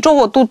 Тому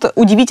нічого тут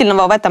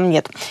удивительного в этом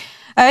нет.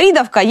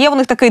 Рідавка, є у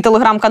них такий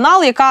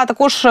телеграм-канал, яка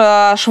також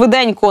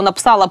швиденько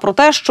написала про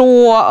те,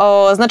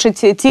 що,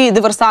 значить, ті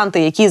диверсанти,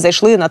 які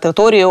зайшли на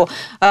територію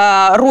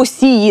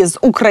Росії з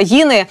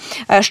України,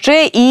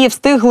 ще і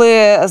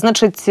встигли,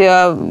 значить,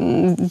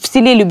 в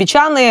селі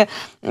Любічани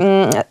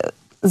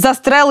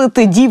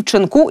застрелити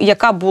дівчинку,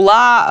 яка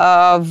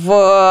була в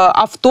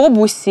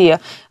автобусі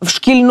в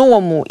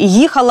шкільному і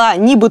їхала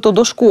нібито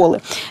до школи.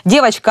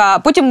 Дівчинка,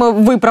 потім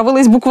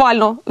виправились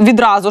буквально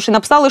відразу ж і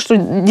написали, що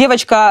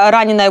дівчинка,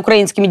 ранена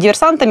українськими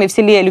диверсантами в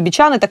селі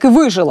Любічани, таки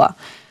вижила.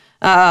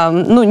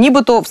 Ну,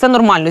 нібито все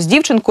нормально з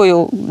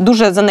дівчинкою,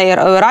 дуже за неї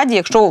раді,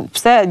 якщо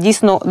все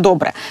дійсно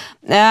добре.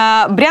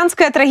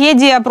 Брянська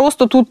трагедія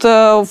просто тут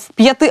в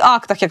 5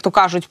 актах, як то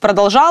кажуть,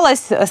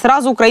 продовжалась.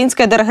 Сразу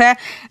українська ДРГ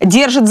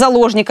держить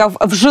заложників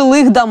в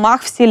жилих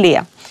домах в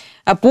селі.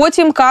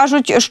 Потім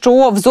кажуть,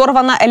 що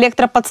взорвана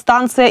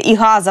електроподстанція і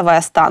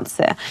газова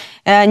станція.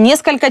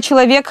 Несколько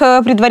чоловік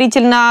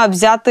предварительно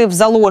взяти в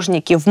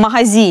заложники в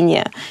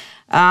магазині.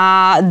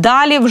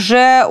 Далі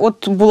вже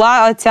от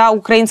була ця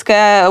українська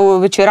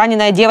чи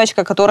ранена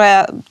дівчинка,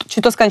 яка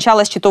чи то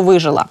скончалась, чи то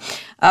вижила.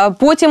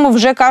 Потім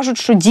вже кажуть,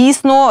 що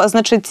дійсно,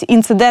 значить,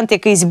 інцидент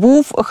якийсь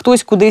був,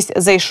 хтось кудись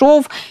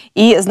зайшов,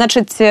 і,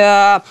 значить,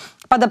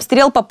 під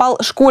обстріл попав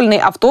школьний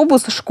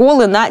автобус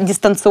школи на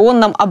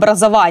дистанційному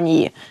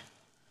образованні.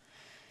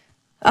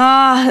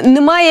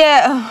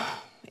 Немає,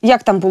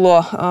 як там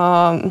було,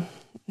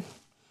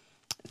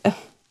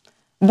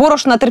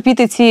 борошна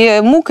терпіти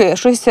ці муки,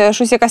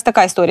 щось якась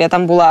така історія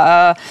там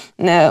була.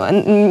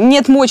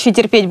 Нет мочі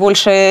терпіти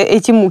більше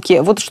ці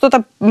муки. Вот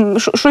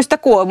щось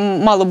таке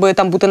мало би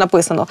там бути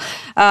написано.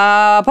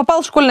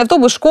 Попав школьний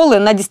автобус школи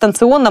на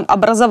дистанційному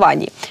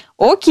образованні.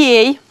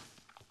 Окей.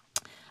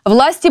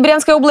 Власти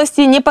Брянской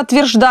области не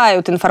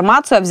подтверждают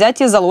информацию о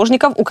взятии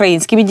заложников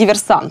украинскими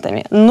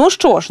диверсантами. Ну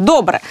що ж,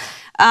 добре.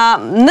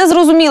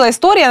 Незрозуміла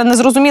історія,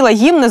 незрозуміла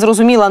їм,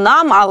 незрозуміла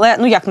нам, але,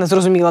 ну як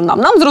незрозуміла нам?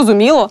 Нам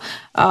зрозуміло,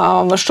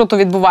 що то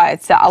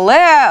відбувається, але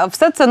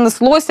все це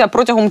неслося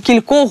протягом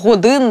кількох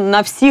годин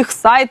на всіх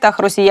сайтах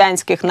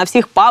росіянських, на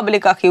всіх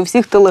пабліках і у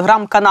всіх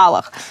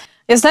телеграм-каналах.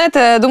 Я,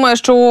 знаєте, думаю,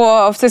 що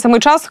в цей самий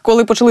час,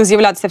 коли почали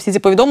з'являтися всі ці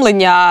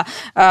повідомлення,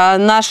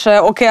 наше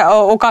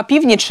ОК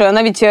 «Північ»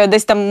 навіть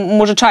десь там,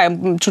 може,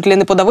 чаєм чуть ли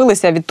не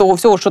подавилися від того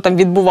всього, що там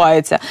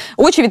відбувається.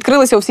 Очі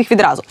відкрилися у всіх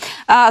відразу.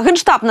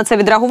 Генштаб на це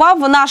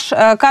відреагував. Наш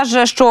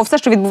каже, що все,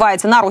 що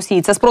відбувається на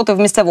Росії, це спротив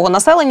місцевого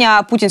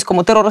населення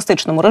путінському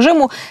терористичному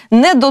режиму,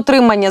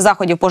 недотримання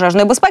заходів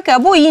пожежної безпеки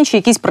або інші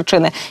якісь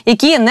причини,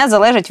 які не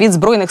залежать від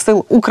Збройних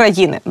сил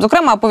України.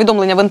 Зокрема,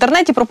 повідомлення в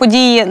інтернеті про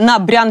події на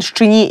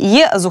Брянщині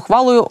є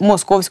зухвалою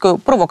московською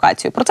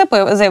провокацією. Про це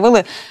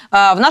заявили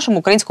в нашому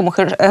українському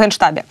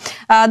генштабі.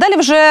 Далі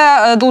вже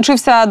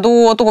долучився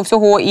до того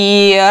всього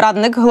і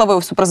радник глави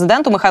Офісу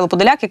президента Михайло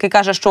Подоляк, який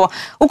каже, що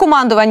у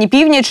командуванні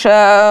 «Північ»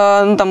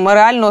 там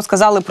реально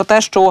сказали про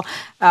те, що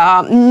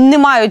не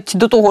мають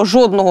до того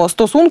жодного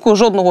стосунку,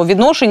 жодного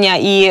відношення,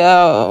 і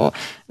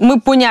ми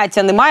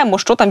поняття не маємо,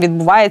 що там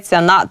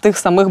відбувається на тих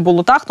самих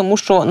болотах, тому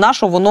що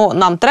наше воно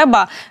нам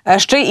треба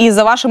ще і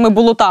за вашими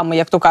болотами,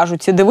 як то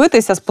кажуть,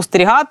 дивитися,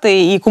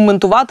 спостерігати і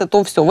коментувати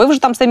то все. Ви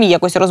вже там самі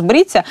якось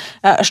розберіться,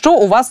 що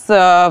у вас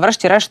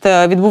врешті-решт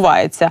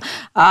відбувається.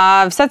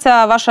 А вся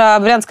ця ваша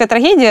брянська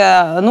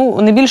трагедія,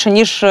 ну, не більше,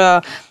 ніж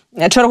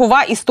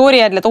чергова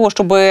історія для того,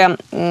 щоб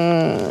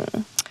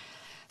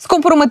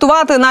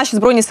скомпрометувати наші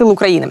Збройні Сили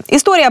України.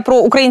 Історія про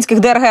українських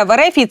ДРГ в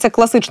РФ – це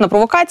класична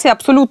провокація,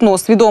 абсолютно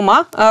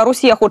свідома.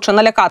 Росія хоче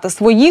налякати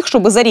своїх,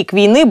 щоб за рік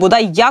війни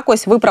бодай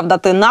якось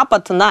виправдати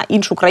напад на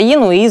іншу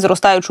країну і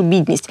зростаючу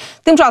бідність.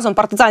 Тим часом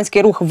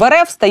партизанський рух в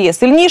РФ стає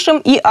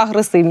сильнішим і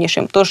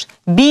агресивнішим. Тож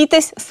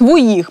бійтесь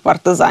своїх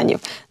партизанів.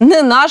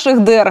 Не наших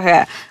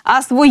ДРГ,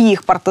 а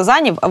своїх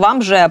партизанів вам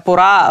вже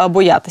пора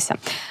боятися.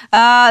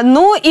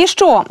 Ну і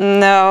що?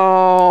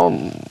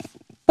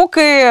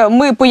 Поки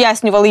ми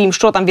пояснювали їм,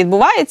 що там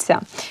відбувається,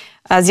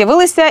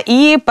 з'явилися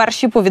і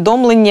перші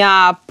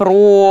повідомлення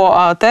про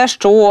те,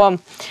 що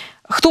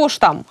хто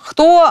ж там,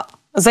 хто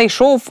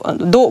зайшов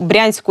до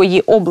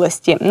Брянської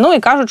області. Ну і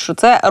кажуть, що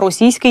це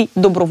російський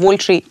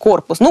добровольчий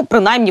корпус. Ну,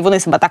 принаймні, вони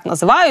себе так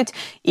називають,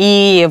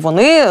 і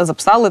вони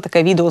записали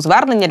таке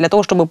відеозвернення для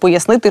того, щоб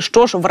пояснити,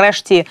 що ж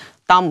врешті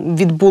там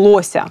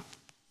відбулося.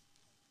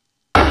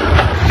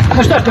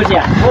 Ну что ж,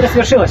 друзья, вот и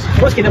свершилось.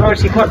 Русский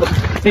добровольческий корпус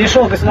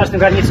перешел государственную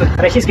границу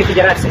Российской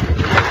Федерации.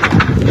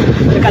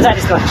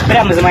 Доказательства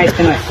прямо за моей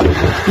спиной.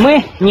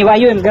 Мы не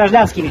воюем с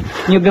гражданскими,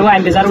 не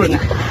убиваем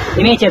безоружных.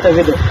 Имейте это в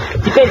виду.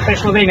 Теперь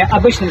пришло время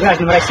обычным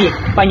гражданам России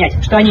понять,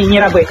 что они не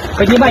рабы.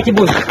 Поднимайте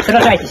бунт,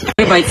 сражайтесь.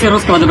 Мы, бойцы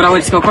русского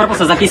добровольческого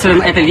корпуса,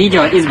 записываем это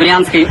видео из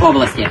Брянской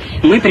области.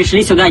 Мы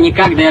пришли сюда не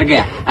как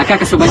ДРГ, а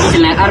как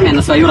освободительная армия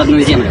на свою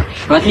родную землю.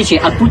 В отличие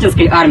от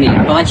путинской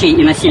армии, палачей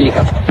и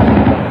насильников,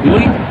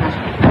 мы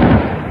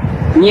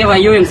не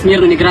воюем с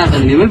мирными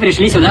гражданами. Мы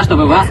пришли сюда,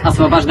 чтобы вас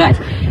освобождать.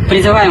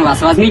 Призываем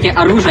вас, возьмите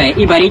оружие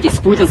и боритесь с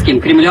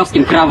путинским,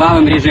 кремлевским,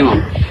 кровавым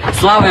режимом.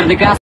 Слава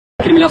РДК,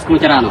 кремлевскому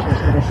тирану.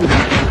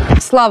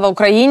 Слава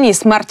Україні і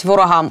смерть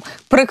ворогам.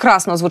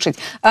 Прекрасно звучить.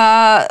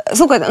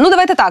 Слухайте, ну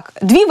давайте так.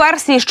 Дві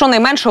версії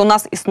щонайменше у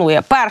нас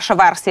існує. Перша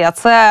версія –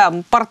 це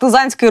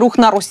партизанський рух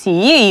на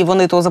Росії, і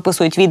вони то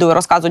записують відео і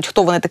розказують,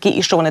 хто вони такі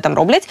і що вони там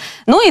роблять.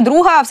 Ну і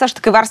друга, все ж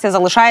таки, версія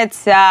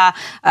залишається.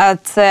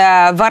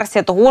 Це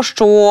версія того,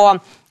 що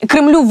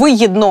Кремлю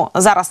вигідно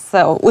зараз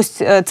ось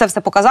це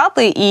все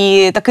показати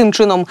і таким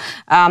чином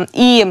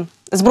і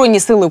Збройні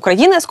сили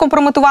України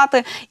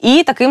скомпрометувати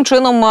і таким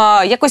чином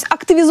якось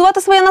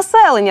активізувати своє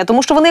населення,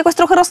 тому що вони якось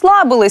трохи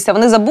розслабилися,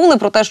 вони забули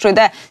про те, що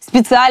йде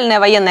спеціальна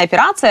воєнна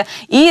операція,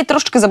 і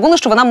трошки забули,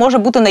 що вона може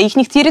бути на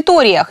їхніх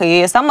територіях,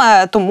 і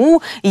саме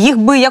тому їх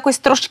би якось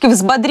трошки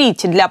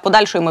взбадріть для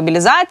подальшої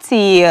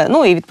мобілізації,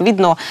 ну і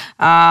відповідно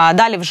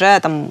далі вже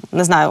там,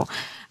 не знаю,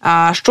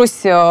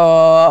 щось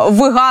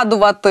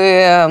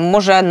вигадувати,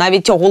 може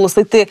навіть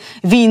оголосити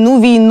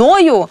війну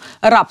війною,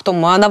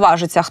 раптом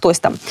наважиться хтось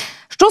там.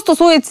 Що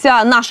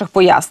стосується наших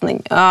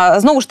пояснень,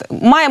 знову ж таки,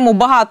 маємо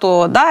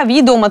багато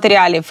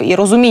відеоматеріалів і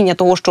розуміння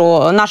того,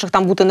 що наших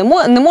там бути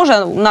не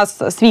може. У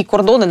нас свій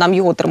кордон, і нам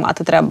його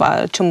тримати треба,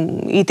 чим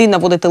йти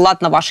наводити лад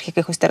на ваших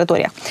якихось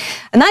територіях.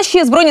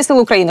 Наші Збройні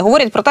сили України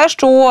говорять про те,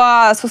 що,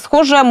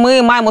 схоже,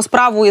 ми маємо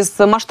справу із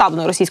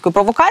масштабною російською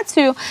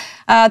провокацією.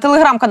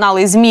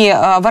 Телеграм-канали і ЗМІ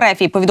в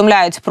РФ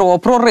повідомляють про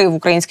прорив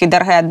української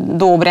ДРГ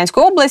до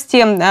Брянської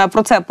області.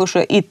 Про це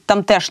пише і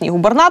тамтешній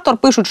губернатор.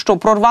 Пишуть, що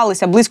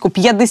прорвалися близько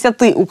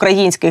 50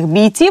 українських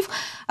бійців.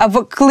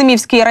 В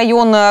Климівський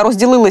район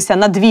розділилися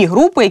на дві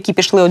групи, які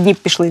пішли, одні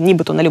пішли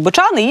нібито на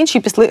Любичани, інші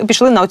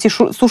пішли на оці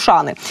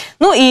Сушани.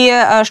 Ну і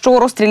що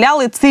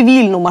розстріляли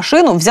цивільну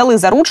машину, взяли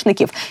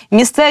заручників,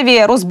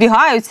 місцеві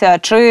розбігаються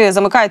чи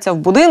замикаються в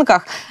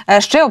будинках,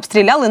 ще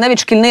обстріляли навіть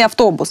шкільний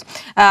автобус.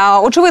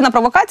 Очевидна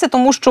провокація,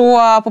 тому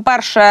що,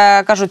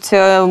 по-перше, кажуть,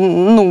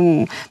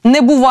 ну,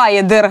 не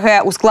буває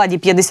ДРГ у складі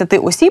 50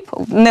 осіб,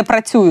 не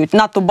працюють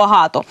надто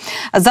багато.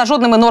 За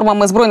жодними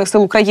нормами Збройних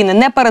сил України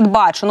не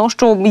передбачено,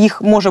 що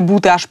їх може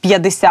бути аж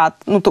 50,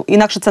 ну то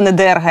інакше це не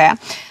ДРГ.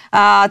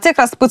 Це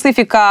якраз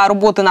специфіка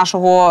роботи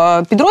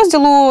нашого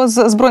підрозділу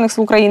з Збройних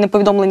сил України,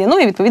 повідомлення. Ну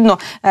і відповідно,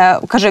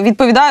 каже,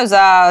 відповідаю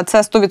за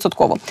це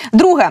 100%.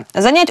 Друге,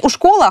 занять у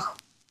школах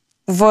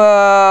в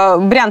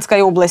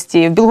Брянській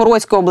області, в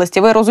Білгородській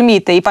області, ви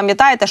розумієте і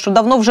пам'ятаєте, що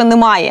давно вже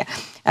немає.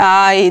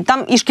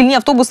 Там і шкільні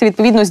автобуси,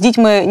 відповідно, з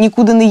дітьми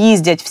нікуди не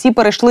їздять. Всі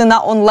перейшли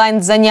на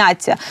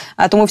онлайн-заняття.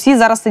 Тому всі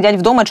зараз сидять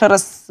вдома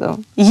через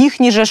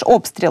їхні же ж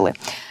обстріли.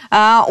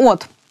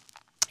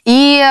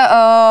 І,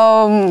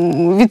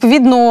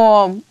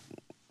 відповідно,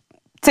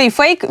 цей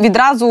фейк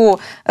відразу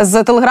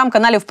з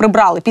телеграм-каналів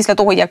прибрали. Після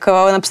того, як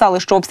написали,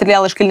 що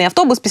обстріляли шкільний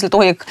автобус, після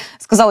того, як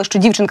сказали, що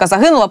дівчинка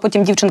загинула,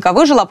 потім дівчинка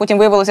вижила, потім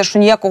виявилося, що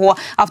ніякого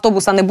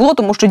автобуса не було,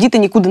 тому що діти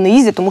нікуди не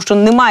їздять, тому що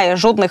немає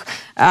жодних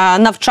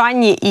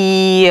навчань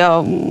і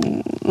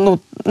ну,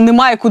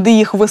 немає куди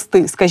їх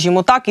вести,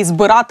 скажімо так, і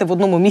збирати в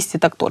одному місці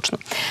так точно.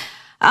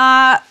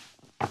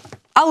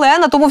 Але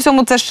на тому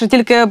всьому це ж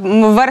тільки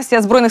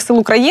версія Збройних сил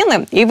України.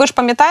 І ви ж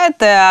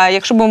пам'ятаєте,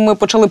 якщо б ми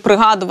почали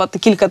пригадувати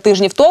кілька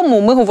тижнів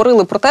тому, ми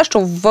говорили про те, що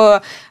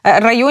в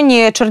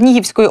районі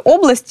Чернігівської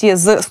області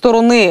з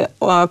сторони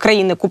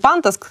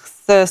країни-окупанта,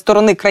 з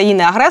сторони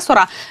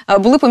країни-агресора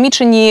були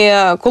помічені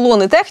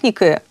колони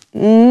техніки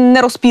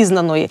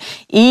нерозпізнаної.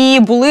 І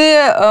були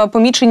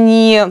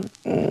помічені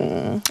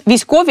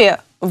військові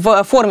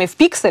в формі в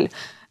піксель,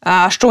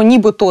 що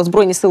нібито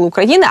Збройні сили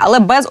України, але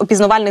без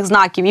опізнавальних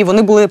знаків. І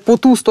вони були по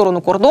ту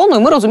сторону кордону, і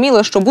ми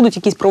розуміли, що будуть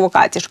якісь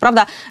провокації.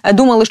 Щоправда,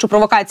 думали, що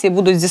провокації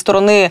будуть зі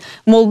сторони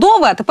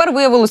Молдови, а тепер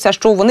виявилося,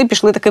 що вони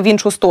пішли таки в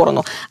іншу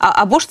сторону.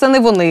 Або ж це не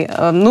вони.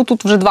 Ну,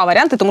 тут вже два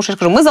варіанти, тому що, я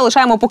кажу, ми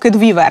залишаємо поки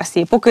дві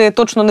версії. Поки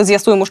точно не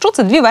з'ясуємо, що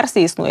це, дві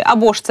версії існує.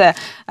 Або ж це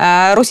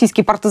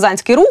російський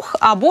партизанський рух,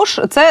 або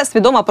ж це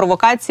свідома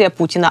провокація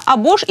Путіна.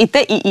 Або ж і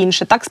те, і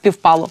інше. Так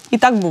співпало. І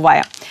так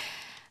буває.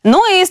 Ну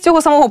і з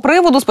цього самого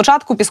приводу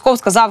спочатку Пісков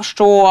сказав,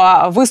 що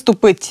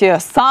виступить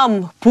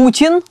сам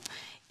Путін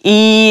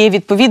і,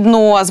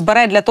 відповідно,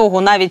 збере для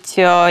того навіть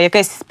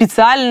якесь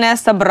спеціальне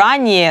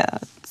собрання,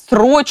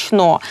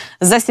 срочно,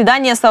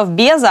 засідання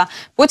Совбеза.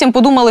 Потім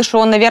подумали,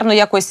 що, навірно,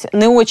 якось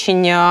не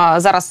очень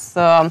зараз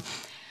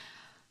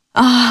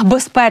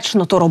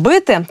безпечно то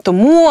робити,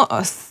 тому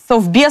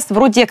Совбез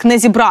вроді як не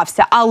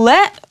зібрався. Але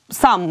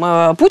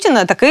сам Путін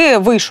таки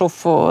вийшов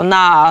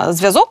на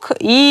зв'язок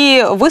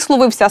і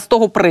висловився з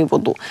того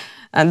приводу.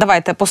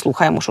 Давайте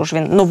послухаємо, що ж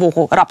він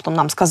нового раптом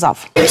нам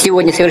сказав.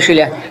 Сегодня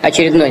совершили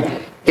очередной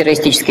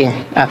террористический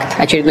акт,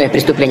 очередное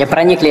преступление.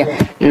 Проникли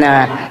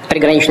на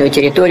приграничную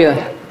территорию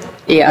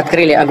и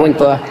открыли огонь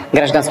по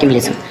гражданским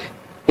лицам.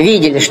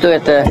 Видели, что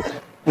это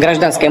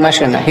гражданская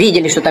машина.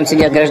 Видели, что там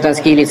сидят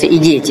гражданские лица и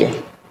дети.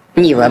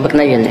 Нива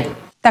обыкновенная.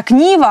 Так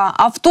Ніва,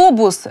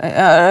 автобус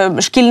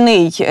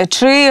шкільний,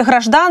 чи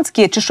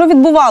гражданський, чи що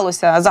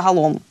відбувалося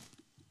загалом?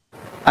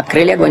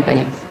 Открыли огонь по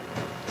ним.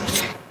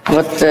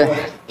 Вот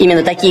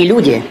именно такие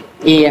люди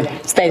и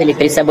ставили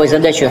перед собой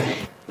задачу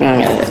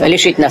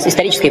лишить нас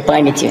исторической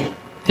памяти,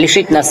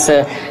 лишить нас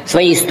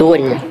своей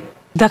истории.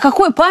 Да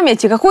какої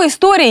пам'яті, якої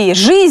історії,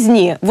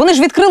 жизні? Вони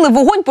ж відкрили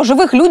вогонь по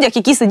живих людях,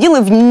 які сиділи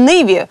в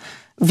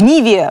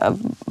Ніві.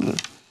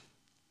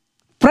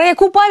 Про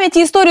яку пам'ять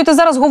і історію ти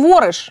зараз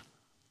говориш?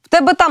 В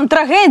тебе там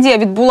трагедія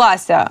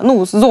відбулася,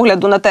 ну, з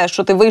огляду на те,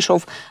 що ти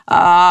вийшов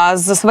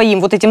з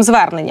своїм вот этим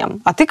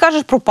зверненням. А ти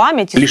кажеш про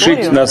пам'ять, історію.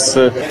 Лишить нас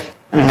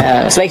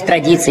своих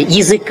традиций,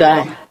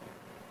 языка.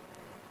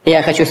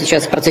 Я хочу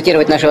сейчас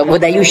процитировать нашего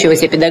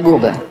выдающегося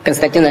педагога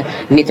Константина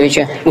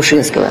Дмитриевича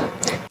Ушинского.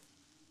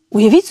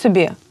 Уявіть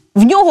собі,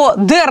 в нього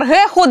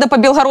ДРГ ходить по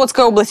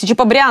Білгородській області чи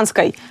по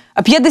Брянській,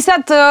 а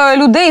 50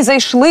 людей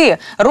зайшли,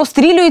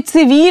 розстрілюють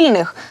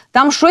цивільних,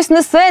 там щось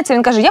несеться.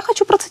 Він каже, я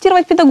хочу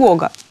процитувати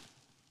педагога.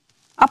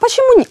 А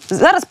чому ні?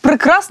 Зараз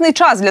прекрасний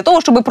час для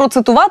того, щоб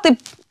процитувати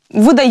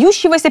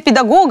видающегося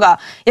педагога,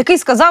 який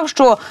сказав,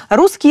 що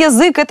русский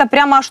язик – це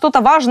прямо щось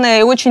важне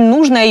і дуже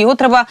нужне, його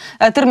треба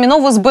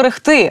терміново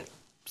зберегти.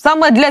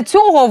 Саме для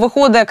цього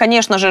виходить,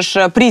 звісно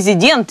ж,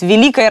 президент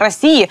Великої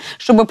Росії,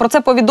 щоб про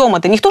це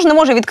повідомити. Ніхто ж не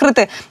може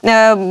відкрити,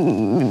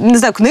 не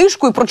знаю,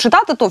 книжку і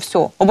прочитати то все.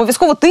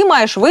 Обов'язково ти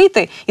маєш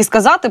вийти і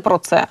сказати про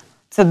це.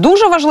 Це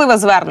дуже важливе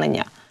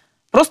звернення.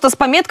 Просто з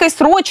пам'яткою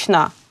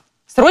 «срочно».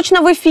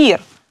 Срочно в ефір.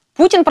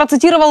 Путін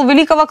процитував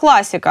великого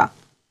класика.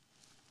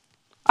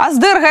 А з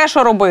ДРГ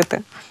що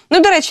робити? Ну,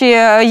 до речі,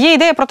 є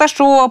ідея про те,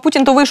 що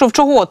Путін то вийшов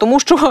чого? Тому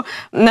що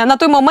на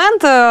той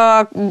момент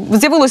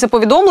з'явилося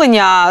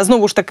повідомлення,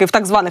 знову ж таки, в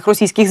так званих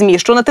російських ЗМІ,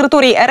 що на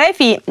території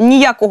РФ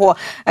ніякого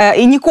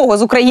і нікого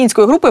з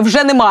української групи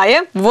вже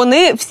немає.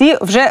 Вони всі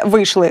вже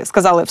вийшли,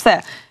 сказали,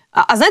 все.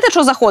 А знаєте,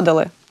 що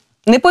заходили?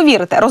 Не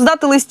повірите,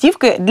 роздати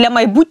листівки для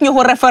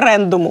майбутнього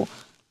референдуму.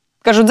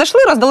 Кажуть,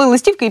 зайшли, роздали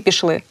листівки і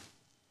пішли.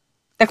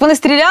 Так вони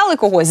стріляли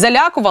когось,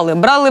 залякували,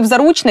 брали в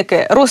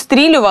заручники,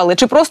 розстрілювали,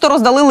 чи просто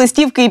роздали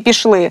листівки і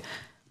пішли?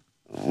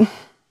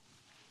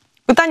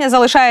 Питання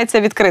залишається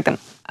відкритим.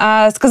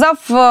 Сказав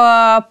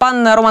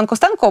пан Роман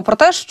Костенко про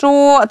те,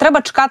 що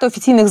треба чекати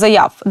офіційних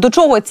заяв. До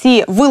чого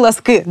ці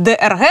вилазки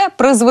ДРГ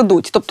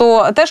призведуть?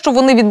 Тобто те, що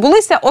вони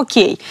відбулися,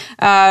 окей.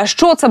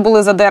 Що це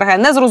були за ДРГ,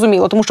 не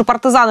зрозуміло. Тому що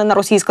партизани на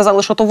Росії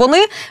сказали, що то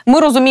вони. Ми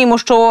розуміємо,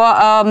 що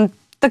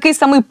такий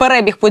самий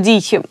перебіг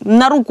подій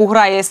на руку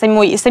грає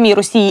самій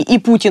Росії і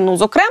Путіну,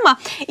 зокрема.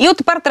 І от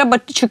тепер треба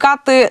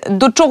чекати,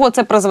 до чого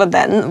це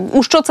призведе,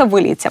 у що це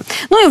виліться.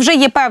 Ну і вже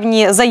є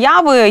певні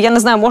заяви, я не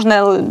знаю,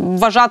 можна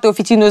вважати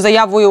офіційною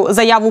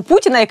заяву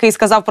Путіна, який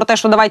сказав про те,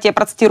 що давайте я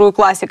процитую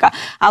класика.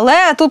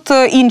 Але тут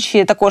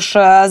інші також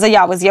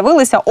заяви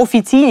з'явилися,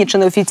 офіційні чи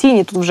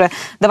неофіційні, тут вже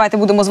давайте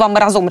будемо з вами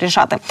разом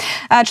рішати.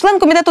 Член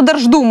Комітету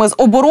Держдуми з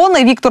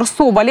оборони Віктор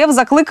Соболєв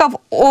закликав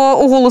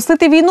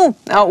оголосити війну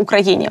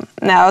Україні.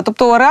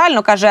 Тобто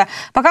реально, каже,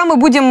 поки ми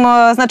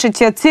будемо,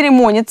 значить,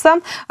 церемонитися,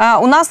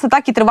 у нас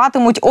так і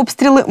триватимуть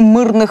обстріли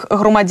мирних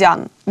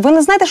громадян. Ви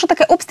не знаєте, що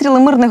таке обстріли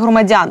мирних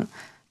громадян?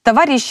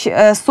 Товариш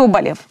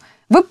Соболєв,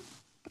 ви,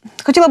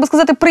 хотіла би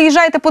сказати,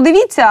 приїжджайте,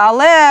 подивіться,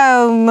 але,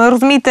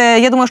 розумієте,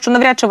 я думаю, що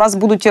навряд чи вас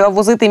будуть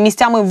возити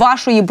місцями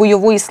вашої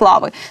бойової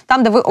слави,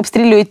 там, де ви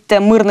обстрілюєте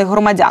мирних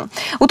громадян.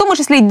 У тому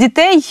числі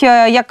дітей,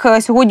 як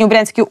сьогодні у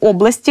Брянській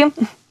області.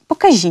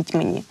 Покажіть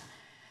мені.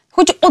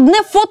 Хоч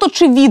одне фото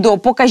чи відео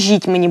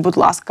покажіть мені, будь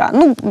ласка.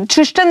 Ну,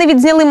 чи ще не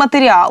відзняли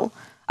матеріал?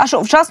 А що,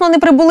 вчасно не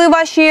прибули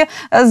ваші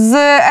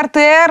з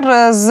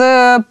РТР,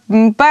 з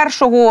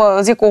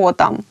першого, з якого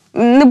там?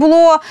 Не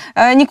було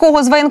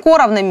нікого з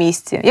воєнкорів на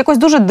місці. Якось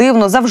дуже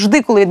дивно.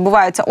 Завжди, коли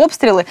відбуваються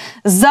обстріли,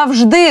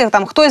 завжди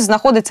там хтось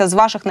знаходиться з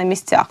ваших на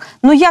місцях.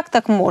 Ну як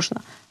так можна?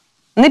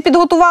 Не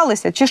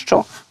підготувалися чи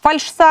що?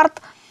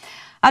 Фальшстарт?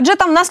 Адже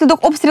там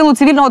внаслідок обстрілу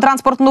цивільного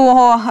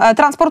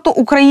транспорту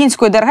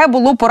української ДРГ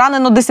було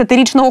поранено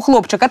 10-річного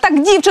хлопчика. Так,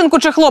 дівчинку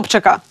чи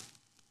хлопчика?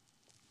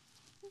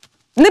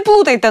 Не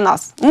плутайте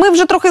нас. Ми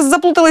вже трохи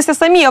заплуталися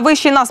самі, а ви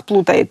ще й нас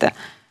плутаєте.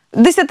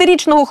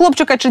 10-річного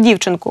хлопчика чи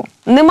дівчинку?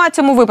 Нема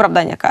цьому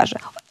виправдання, каже.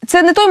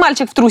 Це не той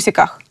мальчик в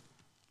трусиках,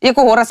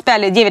 якого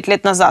розпяли 9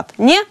 років назад?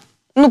 Ні?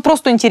 Ну,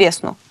 просто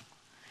інтересно.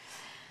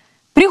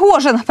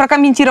 Пригожин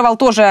прокоментував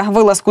теж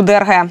вилазку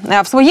ДРГ.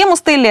 В своєму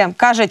стилі,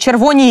 каже,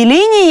 червоні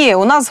лінії,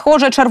 у нас,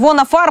 схоже,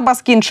 червона фарба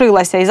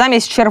скінчилася, і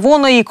замість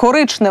червоної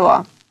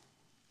коричнева.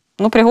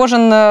 Ну,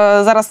 Пригожин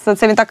зараз,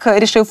 це він так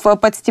вирішив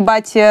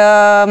підстібати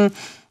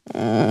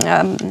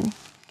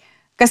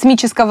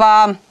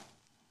космічного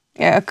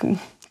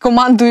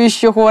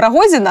командуючого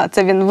Рогозіна,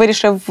 це він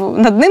вирішив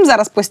над ним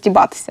зараз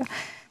постібатися.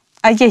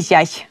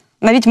 Ай-яй-яй,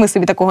 навіть ми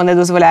собі такого не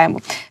дозволяємо.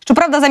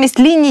 Щоправда, замість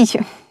ліній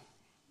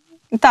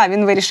Та,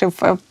 він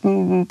вирішив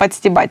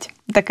підстібати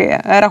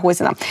таки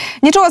Рогозіна.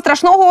 Нічого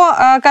страшного,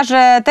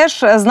 каже,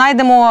 теж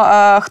знайдемо,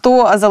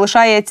 хто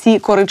залишає ці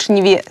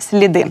коричневі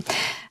сліди.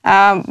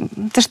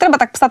 Це ж треба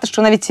так писати,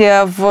 що навіть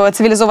в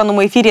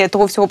цивілізованому ефірі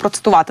того всього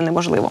процитувати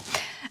неможливо.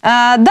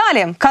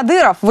 Далі,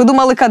 Кадиров. Ви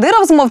думали,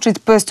 Кадиров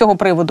змовчить з цього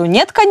приводу?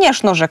 Ні,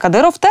 звісно ж.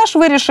 Кадиров теж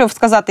вирішив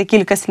сказати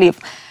кілька слів.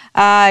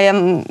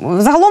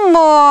 Загалом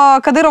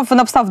Кадиров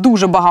написав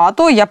дуже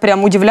багато, я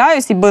прям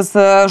удивляюсь, і без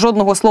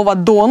жодного слова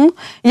 «дон»,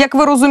 як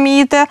ви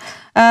розумієте.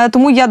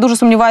 Тому я дуже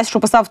сумніваюся, що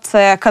писав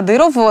це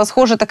Кадиров.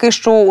 Схоже таки,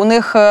 що у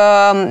них,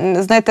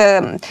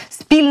 знаєте,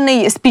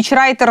 спільний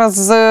спічрайтер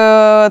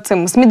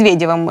з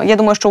Медведєвим. Я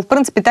думаю, що, в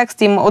принципі,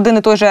 текст їм один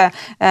і той же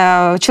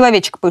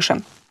чоловічок пише.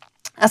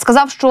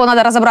 Сказав, що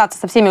треба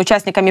розібратися з всіма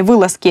учасниками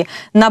вилазки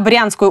на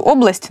Брянську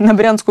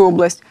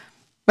область.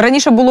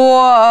 Раніше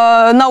було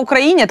на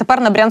Україні, а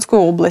тепер на Брянську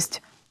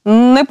область.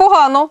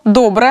 Непогано,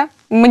 добре,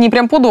 мені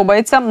прям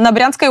подобається. На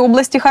Брянской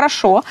области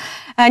хорошо.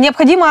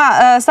 Необходимо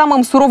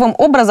самым суровым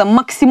образом,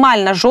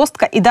 максимально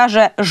жестко и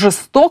даже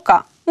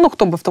жестоко, ну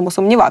кто бы в том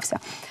сомневался,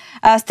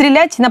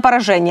 стрелять на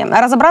поражение.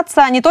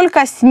 Разобраться не только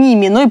с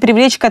ними, но и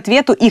привлечь к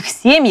ответу их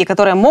семьи,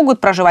 которые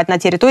могут проживать на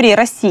территории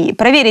России.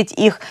 Проверить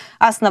их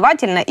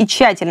основательно и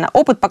тщательно.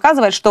 Опыт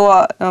показывает,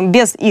 что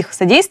без их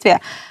содействия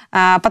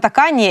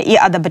потакання і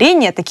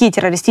одобрення такі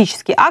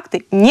терористичні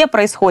акти не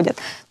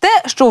происходять. Те,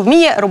 що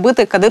вміє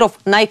робити Кадиров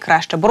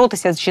найкраще.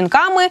 Боротися з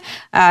жінками,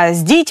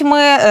 з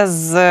дітьми,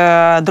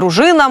 з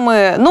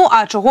дружинами. Ну,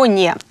 а чого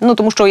ні? Ну,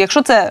 тому що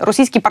якщо це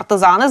російські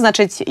партизани,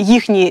 значить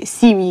їхні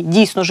сім'ї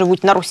дійсно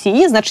живуть на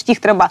Росії, значить їх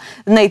треба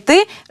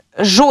знайти,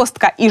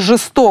 жорстко і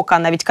жорстоко,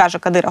 навіть каже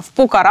Кадиров,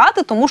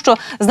 покарати, тому що,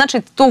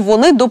 значить, то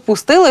вони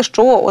допустили,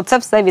 що оце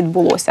все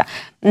відбулося.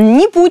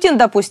 Ні Путін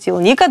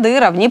допустив, ні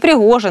Кадиров, ні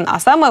Пригожин, а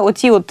саме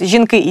оті от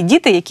жінки і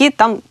діти, які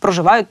там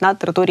проживають на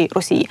території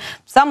Росії.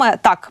 Саме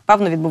так,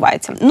 певно,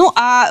 відбувається. Ну,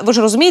 а ви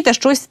ж розумієте,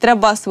 щось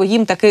треба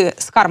своїм таки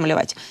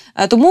скармлювати.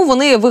 Тому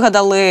вони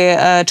вигадали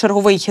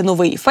черговий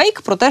новий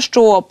фейк про те,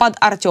 що під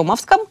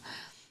Артемовськом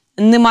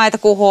немає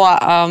такого,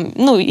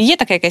 ну, є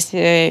таке якесь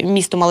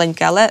місто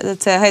маленьке, але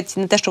це геть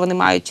не те, що вони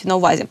мають на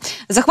увазі.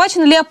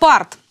 Захвачений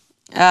леопард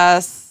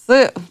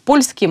з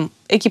польським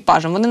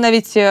екіпажем. Вони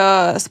навіть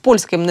з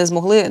польським не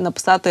змогли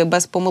написати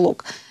без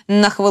помилок.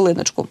 На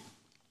хвилиночку.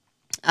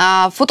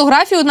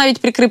 Фотографію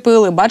навіть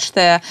прикріпили,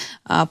 бачите,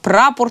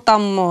 прапор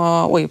там,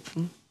 ой,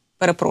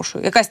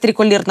 перепрошую, якась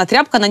триколірна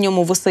тряпка на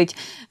ньому висить.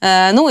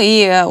 Ну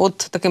і от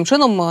таким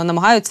чином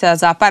намагаються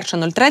за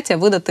 1.03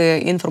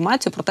 видати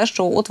інформацію про те,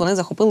 що от вони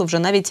захопили вже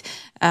навіть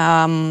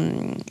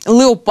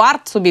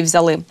леопард собі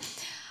взяли.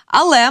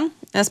 Але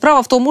справа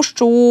в тому,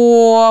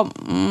 що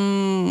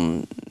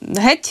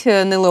геть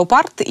не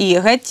леопард і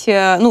геть,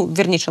 ну,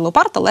 вірніше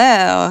леопард, але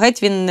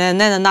геть він не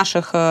на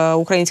наших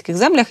українських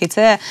землях, і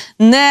це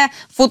не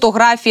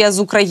фотографія з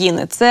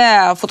України.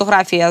 Це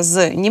фотографія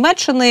з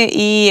Німеччини,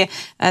 і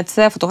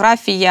це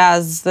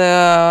фотографія з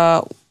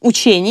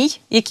ученій,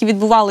 які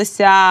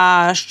відбувалися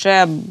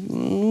ще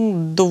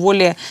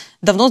доволі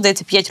давно,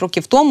 здається, 5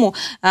 років тому,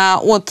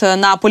 от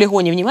на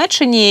полігоні в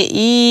Німеччині,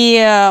 і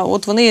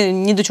от вони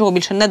ні до чого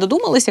більше не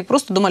додумалися, як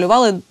просто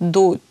домалювали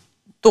до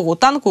того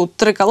танку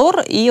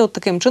триколор, і от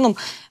таким чином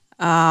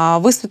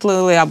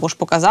висвітлили або ж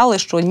показали,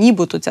 що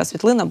нібито ця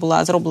світлина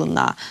була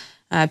зроблена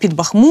під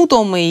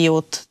Бахмутом, і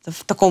от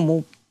в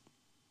такому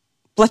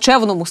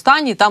плачевному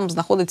стані там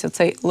знаходиться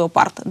цей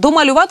леопард.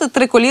 Домалювати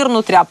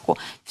триколірну тряпку.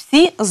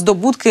 Всі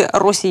здобутки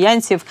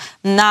росіянців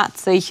на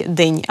цей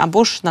день,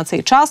 або ж на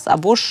цей час,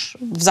 або ж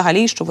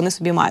взагалі, що вони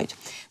собі мають.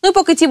 Ну і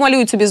поки ті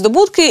малюють собі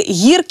здобутки,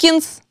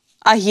 Гіркінс,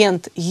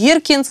 агент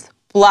Гіркінс,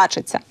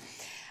 плачеться.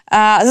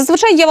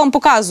 Зазвичай я вам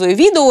показую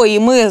відео, і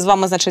ми з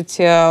вами,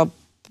 значить,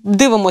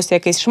 дивимося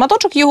якийсь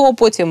шматочок його,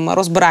 потім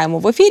розбираємо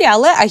в ефірі,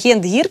 але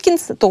агент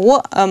Гіркінс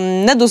того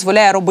не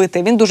дозволяє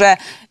робити. Він дуже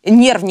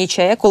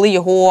нервничає, коли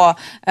його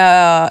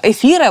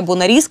ефіри або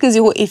нарізки з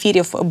його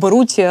ефірів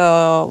беруть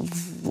в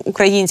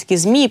українські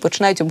ЗМІ і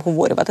починають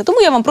обговорювати.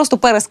 Тому я вам просто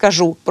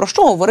перескажу, про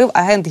що говорив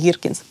агент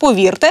Гіркінс.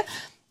 Повірте,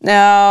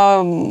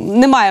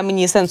 немає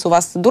мені сенсу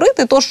вас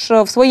дурити, тож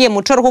в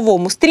своєму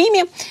черговому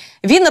стрімі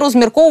він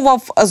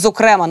розмірковував,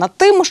 зокрема, над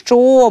тим,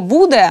 що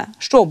буде,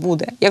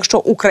 якщо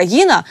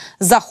Україна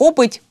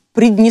захопить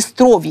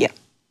Придністров'я.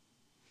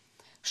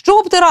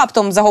 Що б ти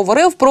раптом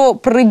заговорив про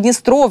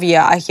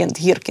Придністров'я, агент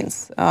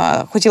Гіркінс?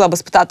 Хотіла би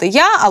спитати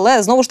я,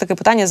 але знову ж таки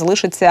питання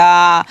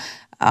залишиться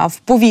в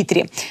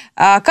повітрі.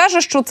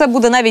 Каже, що це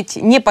буде навіть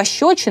не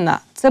пощечина,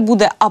 це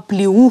буде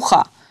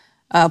апліуха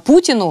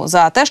Путіну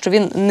за те, що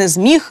він не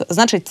зміг,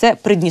 значить, це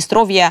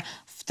Придністров'я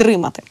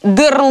втримати.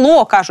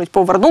 Дерло, кажуть,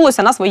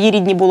 повернулося на свої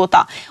рідні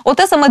болота.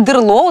 Оте саме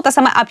Дерло, оте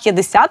саме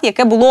А-50,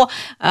 яке було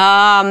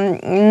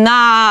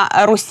на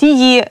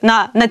Росії,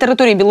 на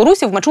території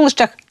Білорусі в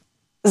мочулищах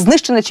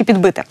знищене чи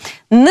підбите.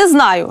 Не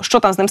знаю, що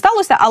там з ним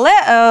сталося, але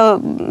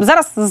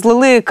зараз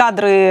злили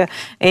кадри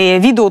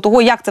відео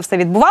того, як це все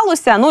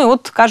відбувалося. Ну і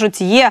от,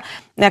 кажуть, є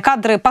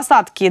кадри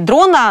посадки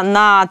дрона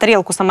на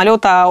тарілку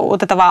самоліта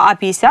от этого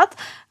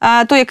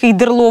А-50, той, який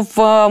дерло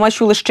в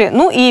Мачулищі.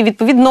 Ну і,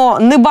 відповідно,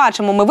 не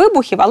бачимо ми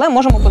вибухів, але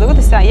можемо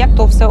подивитися, як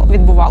то все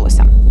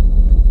відбувалося.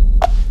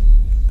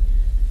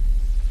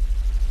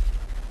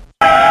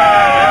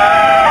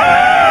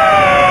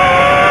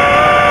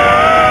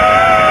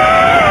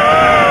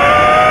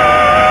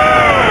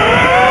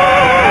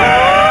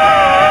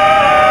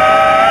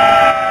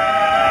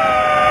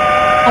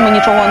 Ми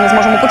нічого не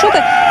зможемо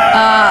почути.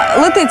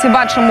 Летить,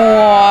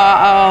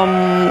 бачимо,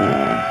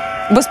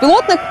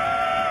 безпілотник,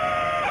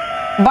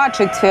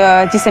 бачить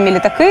ті самі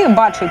літаки,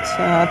 бачить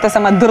те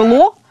саме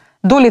дерло,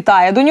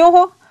 долітає до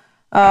нього,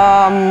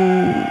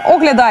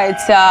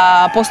 оглядається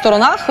по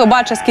сторонах,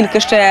 бачить, скільки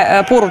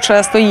ще поруч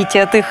стоїть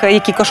тих,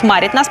 які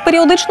кошмарять нас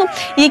періодично,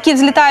 які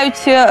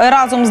взлітають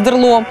разом з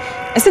дерло,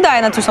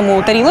 сідає на цю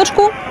саму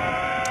тарілочку,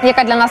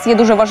 яка для нас є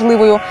дуже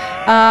важливою.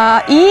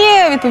 І,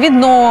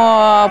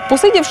 відповідно,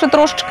 посидівши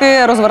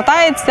трошки,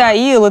 розвертається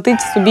і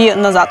летить собі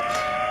назад.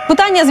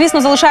 Питання,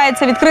 звісно,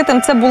 залишається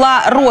відкритим. Це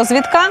була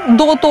розвідка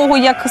до того,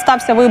 як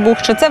стався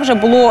вибух, чи це вже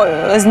було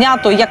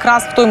знято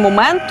якраз в той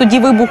момент, тоді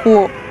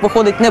вибуху,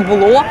 виходить, не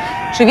було,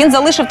 чи він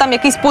залишив там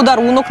якийсь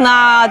подарунок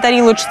на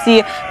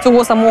тарілочці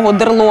цього самого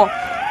дерло.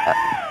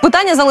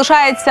 Питання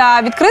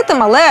залишається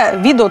відкритим, але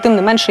відео тим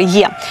не менше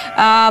є.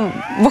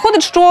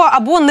 Виходить, що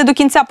або не до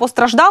кінця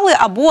постраждали,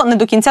 або не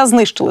до кінця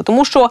знищили.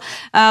 Тому що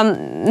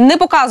не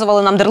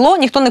показували нам дерло,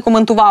 ніхто не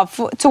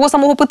коментував цього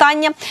самого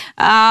питання.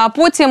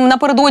 Потім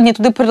напередодні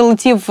туди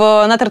прилетів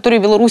на територію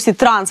Білорусі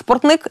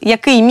транспортник,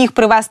 який міг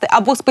привезти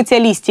або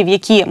спеціалістів,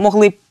 які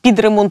могли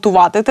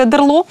підремонтувати те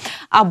дерло,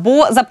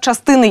 або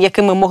запчастини,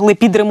 якими могли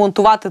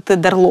підремонтувати те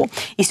дерло.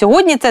 І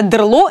сьогодні це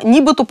дерло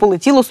нібито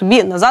полетіло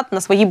собі назад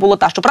на свої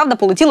болота. Щоправда,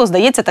 полетіло,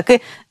 здається,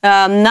 таки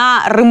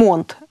на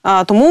ремонт.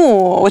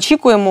 Тому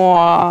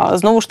очікуємо,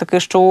 знову ж таки,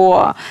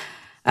 що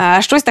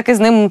щось таке з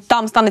ним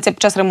там станеться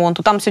під час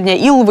ремонту. Там сьогодні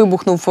ІЛ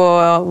вибухнув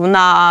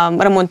на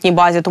ремонтній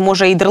базі, то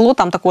може і дерло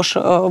там також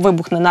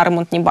вибухне на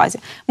ремонтній базі.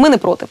 Ми не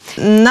проти.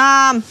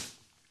 На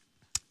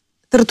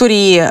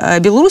території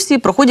Білорусі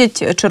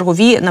проходять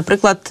чергові,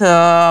 наприклад,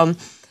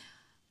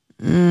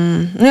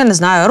 ну я не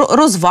знаю,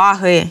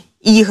 розваги,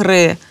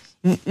 ігри,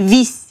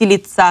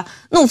 віселіться.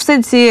 Ну,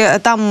 все ці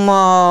там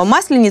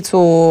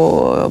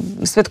Масленицю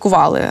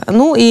святкували.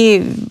 Ну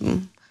і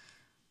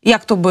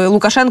як то би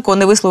Лукашенко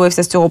не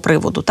висловився з цього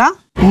приводу, так?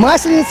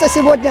 Масленица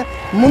сегодня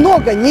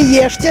много не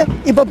ешьте,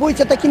 ибо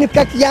будете такими,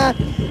 как я,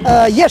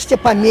 ешьте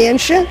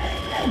поменьше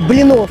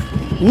блинов.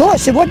 Но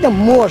сьогодні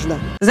можна.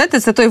 Знаєте,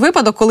 це той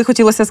випадок, коли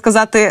хотілося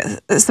сказати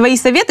свої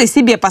совєти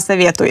собі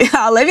посоветуй.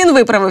 Але він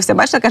виправився.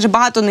 Бачите, каже,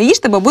 багато не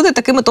їжте, бо буде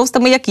такими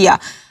товстими, як я.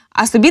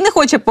 А собі не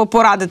хоче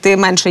порадити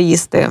менше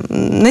їсти.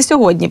 Не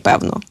сьогодні,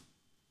 певно.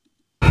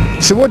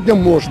 Сьогодні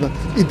можна.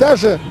 І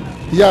навіть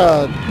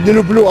я не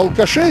люблю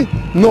алкашей,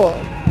 но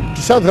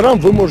 50 грам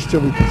ви можете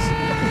випити.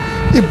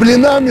 І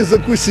блинами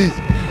закусити.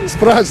 З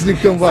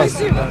праздником вас.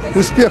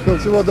 Успіхів,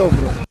 всього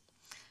доброго.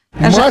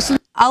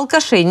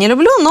 Алкашей не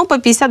люблю, але по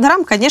 50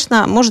 грам,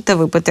 звісно, можете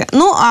випити.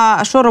 Ну, а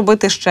що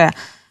робити ще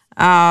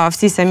в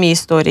цій самій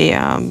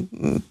історії?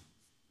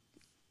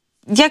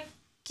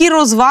 Які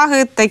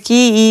розваги,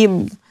 такі і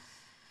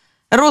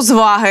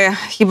розваги.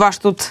 Хіба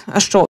ж тут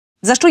що?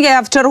 За що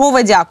я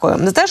вчергове дякую?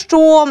 За те,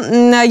 що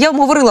я вам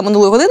говорила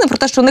минулої години про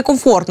те, що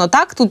некомфортно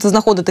так тут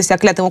знаходитися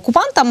клятим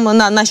окупантам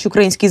на нашій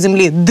українській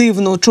землі.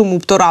 Дивно, чому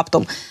б то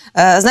раптом.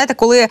 Знаєте,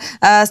 коли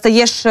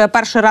стаєш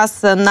перший раз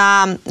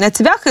на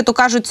цвяхи, то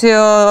кажуть,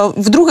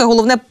 вдруге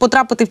головне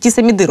потрапити в ті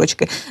самі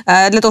дирочки,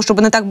 для того,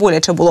 щоб не так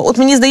боляче було. От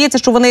мені здається,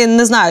 що вони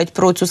не знають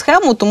про цю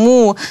схему,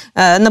 тому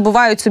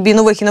набивають собі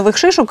нових і нових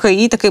шишок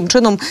і таким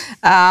чином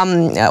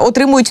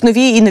отримують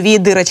нові і нові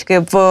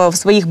дирочки в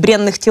своїх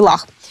бренних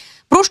тілах.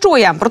 Про що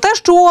я? Про те,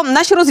 що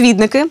наші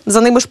розвідники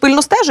за ними ж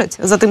пильно стежать,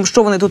 за тим,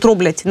 що вони тут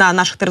роблять на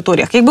наших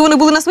територіях. Якби вони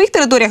були на своїх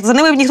територіях, за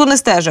ними б ніхто не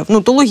стежив.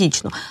 Ну, то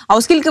логічно. А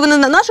оскільки вони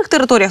на наших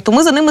територіях, то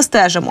ми за ними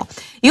стежимо.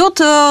 І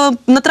от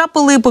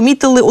натрапили,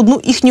 помітили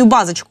одну їхню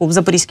базочку в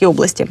Запорізькій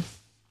області.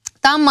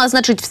 Там,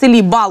 значить, в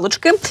селі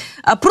Балочки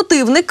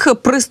противник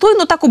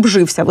пристойно так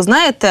обжився, ви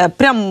знаєте,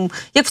 прям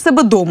як в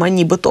себе дома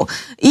нібито.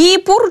 І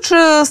поруч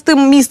з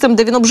тим місцем,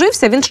 де він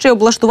обжився, він ще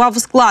облаштував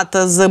склад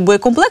з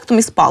боєкомплектом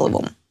і з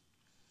паливом.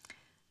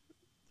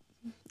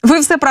 Ви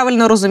все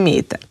правильно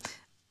розумієте.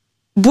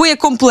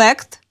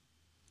 Боєкомплект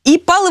і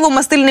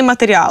паливо-мастильні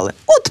матеріали.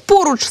 От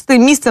поруч з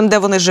тим місцем, де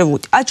вони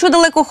живуть. А що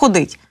далеко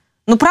ходить?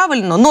 Ну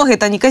правильно, ноги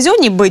та не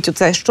казьоні бить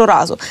оце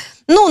щоразу.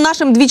 Ну,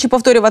 нашим двічі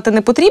повторювати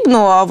не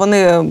потрібно, а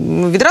вони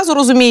відразу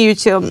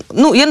розуміють.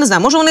 Ну, я не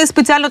знаю, може вони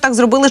спеціально так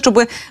зробили,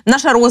 щоб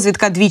наша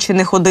розвідка двічі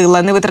не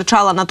ходила, не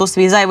витрачала на то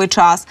свій зайвий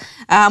час.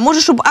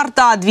 Може, щоб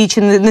арта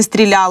двічі не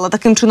стріляла,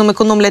 таким чином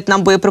економлять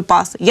нам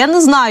боєприпаси. Я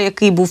не знаю,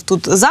 який був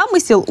тут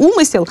замисел,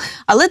 умисел,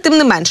 але тим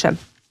не менше.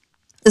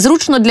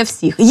 Зручно для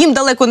всіх. Їм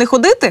далеко не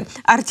ходити,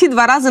 арті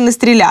 2 рази не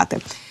стріляти.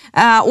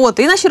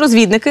 І наші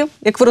розвідники,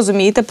 як ви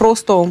розумієте,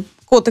 просто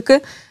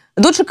котики,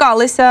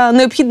 дочекалися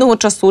необхідного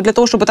часу для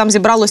того, щоб там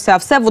зібралося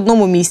все в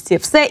одному місці,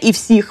 все і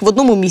всіх в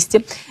одному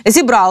місці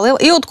зібрали.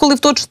 І от коли в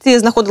точці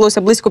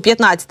знаходилося близько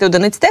 15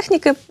 одиниць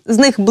техніки, з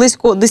них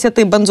близько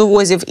 10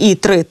 бензовозів і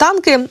 3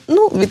 танки,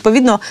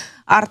 відповідно,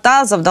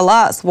 арта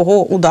завдала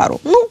свого удару.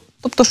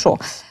 Тобто що?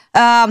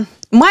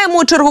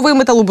 Маємо черговий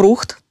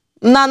металобрухт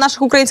на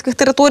наших українських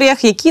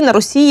територіях, які на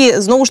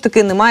Росії, знову ж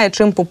таки, немає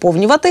чим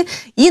поповнювати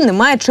і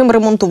немає чим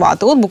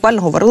ремонтувати. От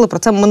буквально говорили про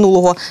це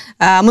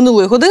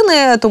минулої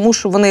години, тому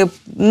що вони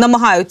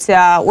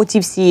намагаються оці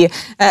всі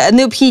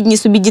необхідні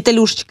собі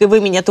діталюшечки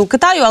виміняти у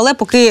Китаю, але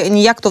поки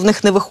ніяк то в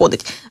них не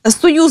виходить. З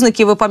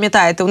союзників, ви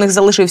пам'ятаєте, у них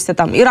залишився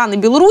там Іран і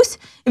Білорусь,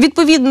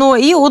 відповідно,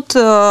 і от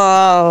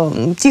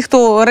ті,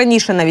 хто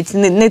раніше навіть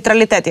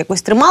нейтралітет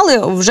якось тримали,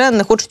 вже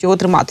не хочуть його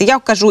тримати. Я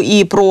кажу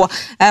і про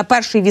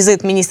перший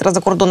візит міністра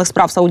закордонних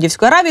справ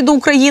Саудівської Аравії до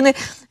України.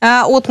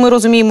 От ми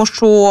розуміємо,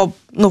 що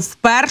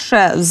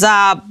вперше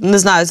за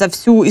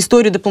всю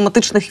історію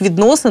дипломатичних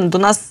відносин до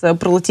нас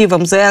прилетів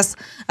МЗС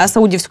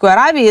Саудівської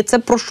Аравії. Це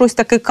про щось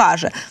таке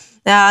каже.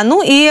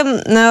 І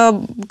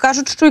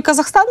кажуть, що і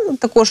Казахстан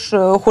також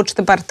хоче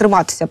тепер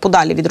триматися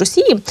подалі від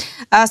Росії.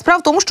 Справа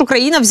в тому, що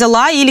країна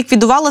взяла і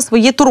ліквідувала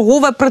своє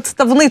торгове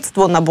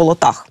представництво на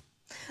болотах.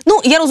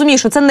 Я розумію,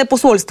 що це не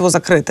посольство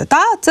закрите,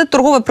 це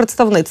торгове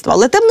представництво,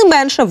 але тим не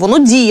менше воно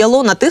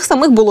діяло на тих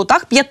самих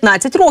болотах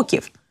 15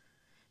 років.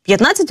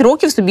 15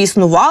 років собі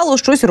існувало,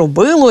 щось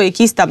робило,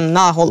 якісь там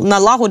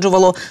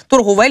налагоджувало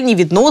торговельні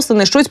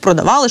відносини, щось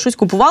продавали, щось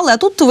купували, а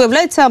тут,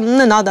 виявляється,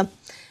 не треба.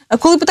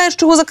 Коли питаєш,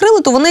 чого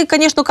закрили, то вони,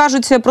 звісно,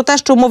 кажуть про те,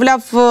 що,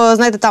 мовляв,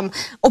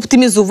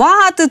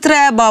 оптимізувати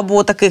треба,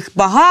 або таких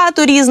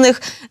багато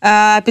різних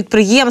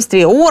підприємств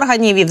і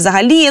органів, і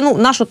взагалі,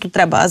 на що тут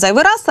треба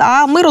зайвий раз,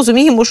 а ми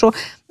розуміємо, що,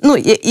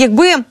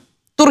 якби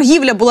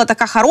торгівля була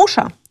така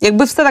хороша,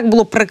 якби все так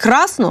було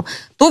прекрасно,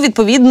 то,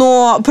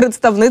 відповідно,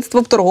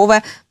 представництво б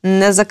торгове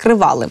не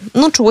закривали.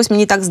 Чогось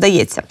мені так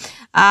здається.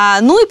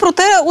 І про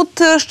те,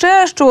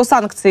 ще, що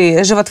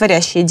санкції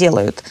животворящі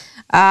роблять.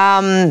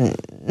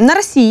 На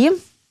Росії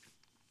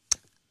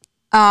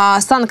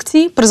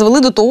санкції призвели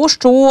до того,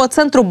 що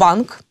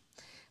Центробанк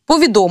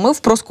повідомив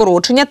про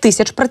скорочення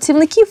 1000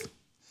 працівників.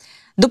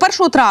 До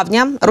 1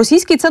 травня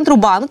російський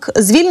Центробанк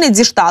звільнить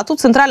зі штату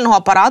центрального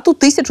апарату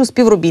 1000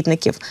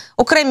 співробітників.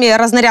 Окремі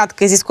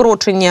рознарядки зі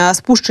скорочення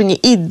спущені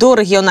і до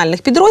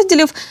регіональних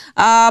підрозділів.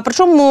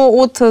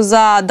 Причому,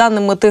 за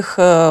даними тих,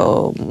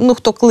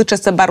 хто кличе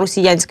себе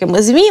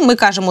росіянськими ЗМІ, ми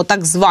кажемо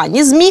так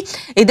звані ЗМІ,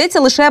 йдеться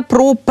лише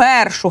про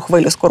першу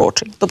хвилю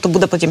скорочень. Тобто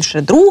буде потім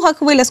ще друга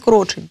хвиля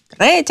скорочень,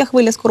 третя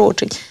хвиля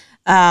скорочень.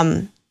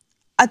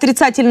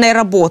 Отрицательної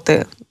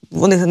роботи.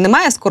 У них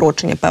немає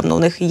скорочення, певно, у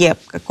них є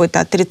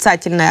якась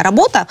отрицательна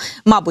робота,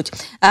 мабуть.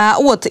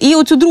 І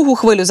оцю другу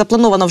хвилю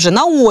заплановано вже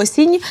на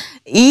осінь,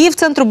 і в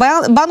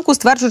Центробанку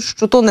стверджують,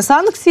 що то не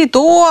санкції,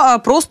 то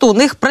просто у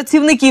них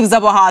працівників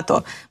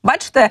забагато.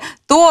 Бачите,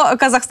 то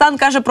Казахстан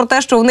каже про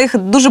те, що у них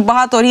дуже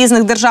багато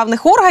різних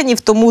державних органів,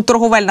 тому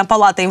торговельна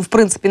палата їм, в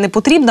принципі, не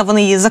потрібна,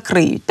 вони її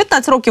закриють.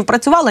 15 років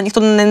працювала,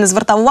 ніхто не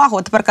звертав увагу,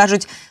 а тепер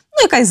кажуть,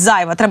 якась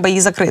зайва, треба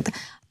її закрити.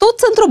 Тут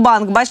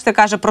Центробанк, бачите,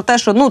 каже про те,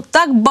 що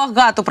так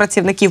багато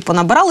працівників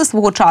понабирали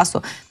свого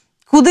часу.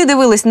 Куди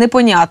дивились,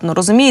 непонятно,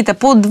 розумієте?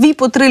 По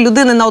 2-3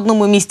 людини на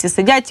одному місці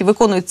сидять і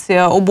виконують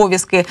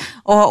обов'язки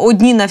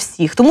одні на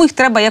всіх. Тому їх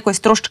треба якось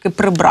трошки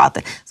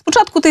прибрати.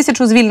 Спочатку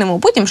 1000 звільнимо,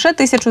 потім ще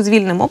 1000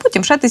 звільнимо,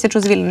 потім ще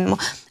 1000 звільнимо.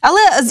 Але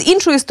з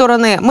іншої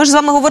сторони, ми ж з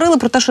вами говорили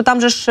про те, що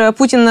там же ж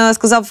Путін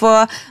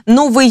сказав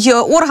новий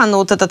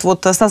орган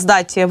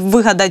создати,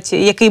 вигадати,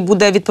 який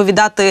буде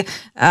відповідати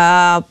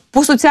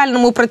по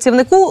соціальному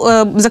працівнику,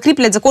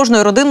 закріплять за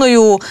кожною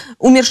родиною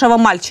умершого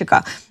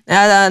мальчика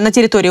на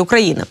території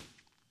України.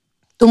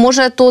 То,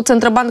 може, то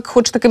Центробанк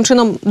хоче таким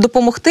чином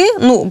допомогти?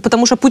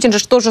 Тому що Путін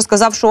же теж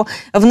сказав, що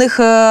в них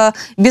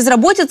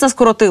безробітця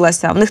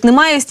скоротилася, в них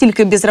немає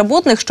стільки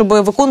безробітних, щоб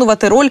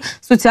виконувати роль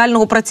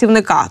соціального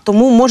працівника.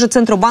 Тому, може,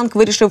 Центробанк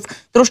вирішив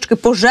трошки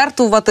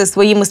пожертвувати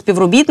своїми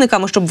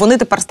співробітниками, щоб вони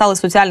тепер стали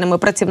соціальними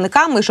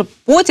працівниками, і щоб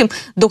потім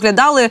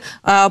доглядали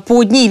по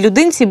одній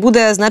людинці,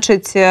 буде,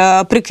 значить,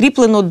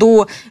 прикріплено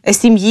до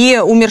сім'ї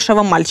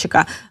умершого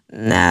мальчика.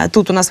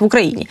 Тут у нас в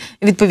Україні,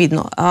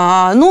 відповідно.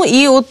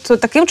 І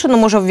таким чином,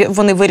 може,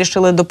 вони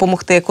вирішили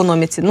допомогти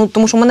економіці.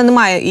 Тому що в мене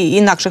немає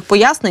інакших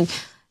пояснень.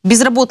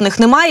 Безробітних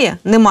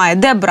немає.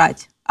 Де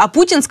брати? А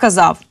Путін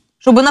сказав,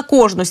 щоб на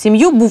кожну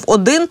сім'ю був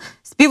один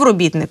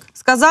співробітник.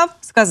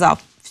 Сказав.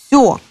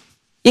 Все.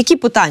 Які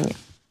питання?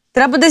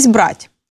 Треба десь брати.